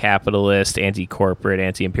 anti-capitalist, anti-corporate,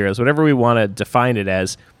 anti-imperialist, whatever we want to define it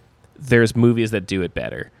as, there's movies that do it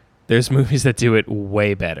better. There's movies that do it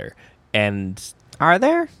way better. And are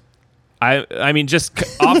there? I mean, just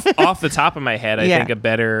off the top of my head, I think a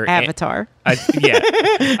better Avatar. I think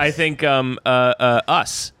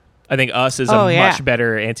Us. I think Us is a much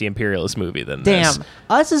better anti-imperialist movie than this. Damn,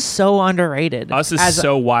 Us is so underrated. Us is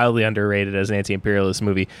so wildly underrated as an anti-imperialist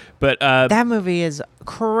movie. But that movie is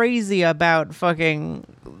crazy about class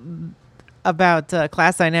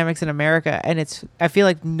dynamics in America, and I feel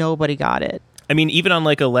like nobody got it. I mean, even on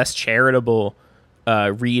like a less charitable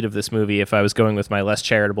read of this movie, if I was going with my less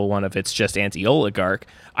charitable one, if it's just anti-oligarch,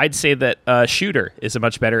 I'd say that Shooter is a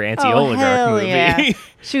much better anti-oligarch movie. Yeah.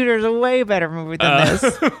 Shooter's a way better movie than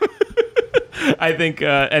this. I think,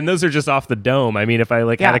 and those are just off the dome. I mean, if I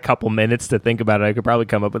had a couple minutes to think about it, I could probably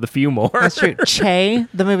come up with a few more. That's true. Che,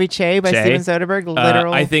 the movie Che by Steven Soderbergh,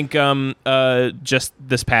 literal. I think just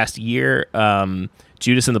this past year,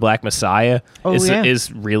 Judas and the Black Messiah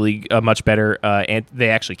is really a much better. And they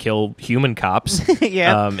actually kill human cops.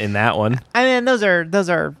 In that one. I mean, those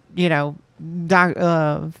are you know,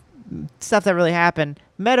 stuff that really happened.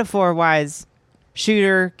 Metaphor wise,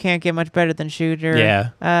 Shooter can't get much better than Shooter.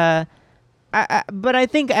 Yeah. But I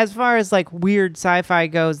think as far as like weird sci-fi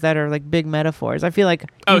goes that are like big metaphors, I feel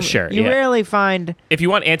like you rarely find. If you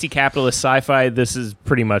want anti-capitalist sci-fi, this is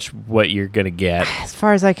pretty much what you're gonna get. As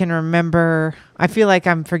far as I can remember, I feel like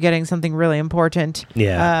I'm forgetting something really important.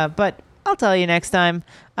 Yeah. But I'll tell you next time.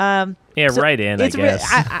 Right in. I guess.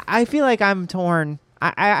 I feel like I'm torn.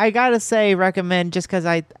 I gotta say recommend just because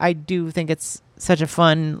I do think it's such a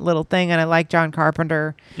fun little thing, and I like John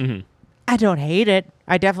Carpenter. Mm-hmm. I don't hate it.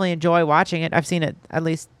 I definitely enjoy watching it. I've seen it at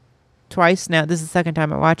least twice now. This is the second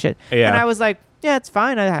time I watch it. Yeah. And I was like, yeah, it's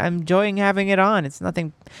fine. I'm enjoying having it on. It's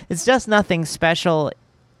just nothing special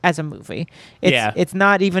as a movie. It's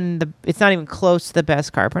not even close to the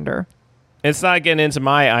best Carpenter. It's not getting into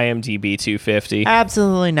my IMDb 250.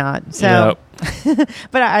 Absolutely not. So,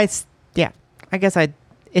 but I guess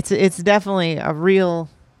it's definitely a real.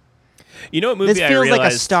 You know what movie this feels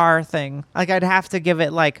like a star thing. Like I'd have to give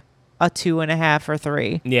it like a 2.5 or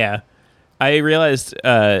 3. Yeah. I realized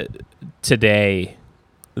today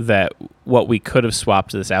that what we could have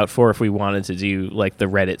swapped this out for if we wanted to do like the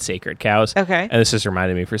Reddit Sacred Cows. Okay. And this just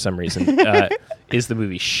reminded me for some reason, is the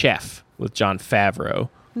movie Chef with Jon Favreau.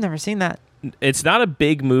 Never seen that. It's not a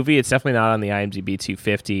big movie. It's definitely not on the IMDb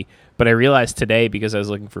 250. But I realized today, because I was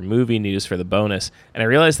looking for movie news for the bonus, and I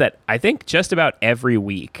realized that I think just about every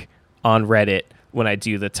week on Reddit, when I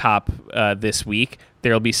do the top this week,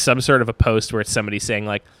 there'll be some sort of a post where it's somebody saying,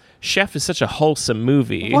 like, Chef is such a wholesome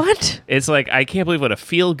movie. What? It's like, I can't believe what a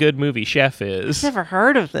feel-good movie Chef is. I've never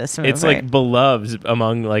heard of this movie. It's like beloved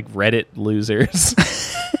among like Reddit losers.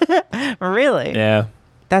 Really? Yeah.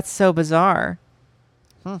 That's so bizarre.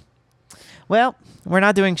 Well, we're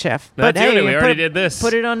not doing Chef. Not But doing hey, it. We already did this.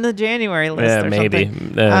 Put it on the January list Yeah, or maybe.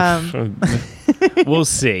 something. We'll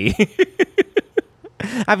see.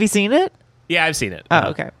 Have you seen it? Yeah, I've seen it. Oh,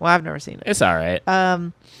 okay. Well, I've never seen it. It's all right.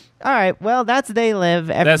 All right. Well, that's They Live,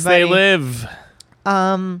 everybody. That's They Live.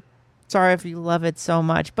 Sorry if you love it so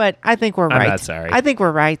much, but I think we're right. I'm not sorry. I think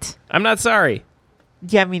we're right. I'm not sorry.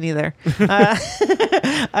 Yeah, me neither.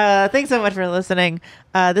 Thanks so much for listening.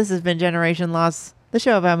 This has been Generation Loss, the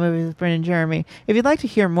show about movies with Bryn and Jeremy. If you'd like to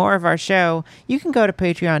hear more of our show, you can go to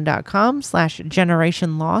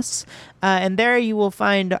patreon.com/generationloss. And there you will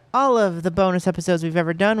find all of the bonus episodes we've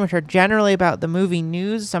ever done, which are generally about the movie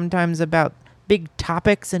news, sometimes about big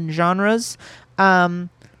topics and genres, or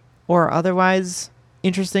otherwise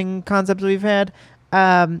interesting concepts we've had.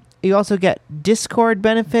 You also get Discord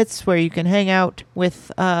benefits where you can hang out with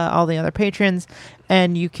all the other patrons,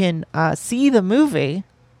 and you can see the movie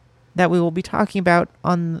that we will be talking about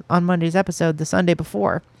on Monday's episode, the Sunday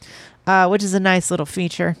before, which is a nice little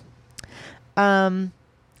feature.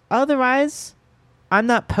 Otherwise, I'm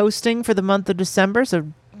not posting for the month of December,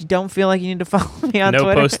 so you don't feel like you need to follow me on Twitter.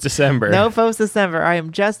 No post-December. No post-December. I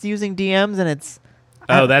am just using DMs, and it's...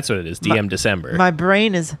 Oh, that's what it is. DM December. My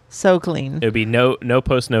brain is so clean. It would be no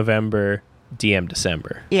post-November, DM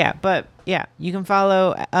December. Yeah, but yeah, you can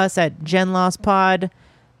follow us at Gen Lost Pod.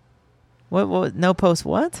 What? No post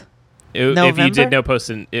what? If you did no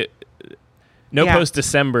post Yeah. post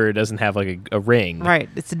December doesn't have like a ring. Right.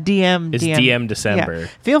 It's a DM. It's DM December. Yeah.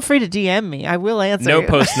 Feel free to DM me. I will answer. No you.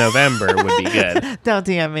 post November would be good. Don't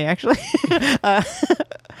DM me, actually.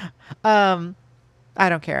 I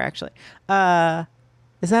don't care, actually.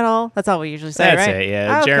 Is that all? That's all we usually say, That's right? it,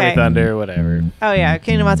 yeah. Okay. Jeremy Thunder, whatever. Oh, yeah.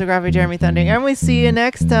 Kinematography, Jeremy Thunder. And we see you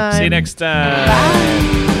next time. See you next time.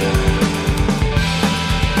 Bye.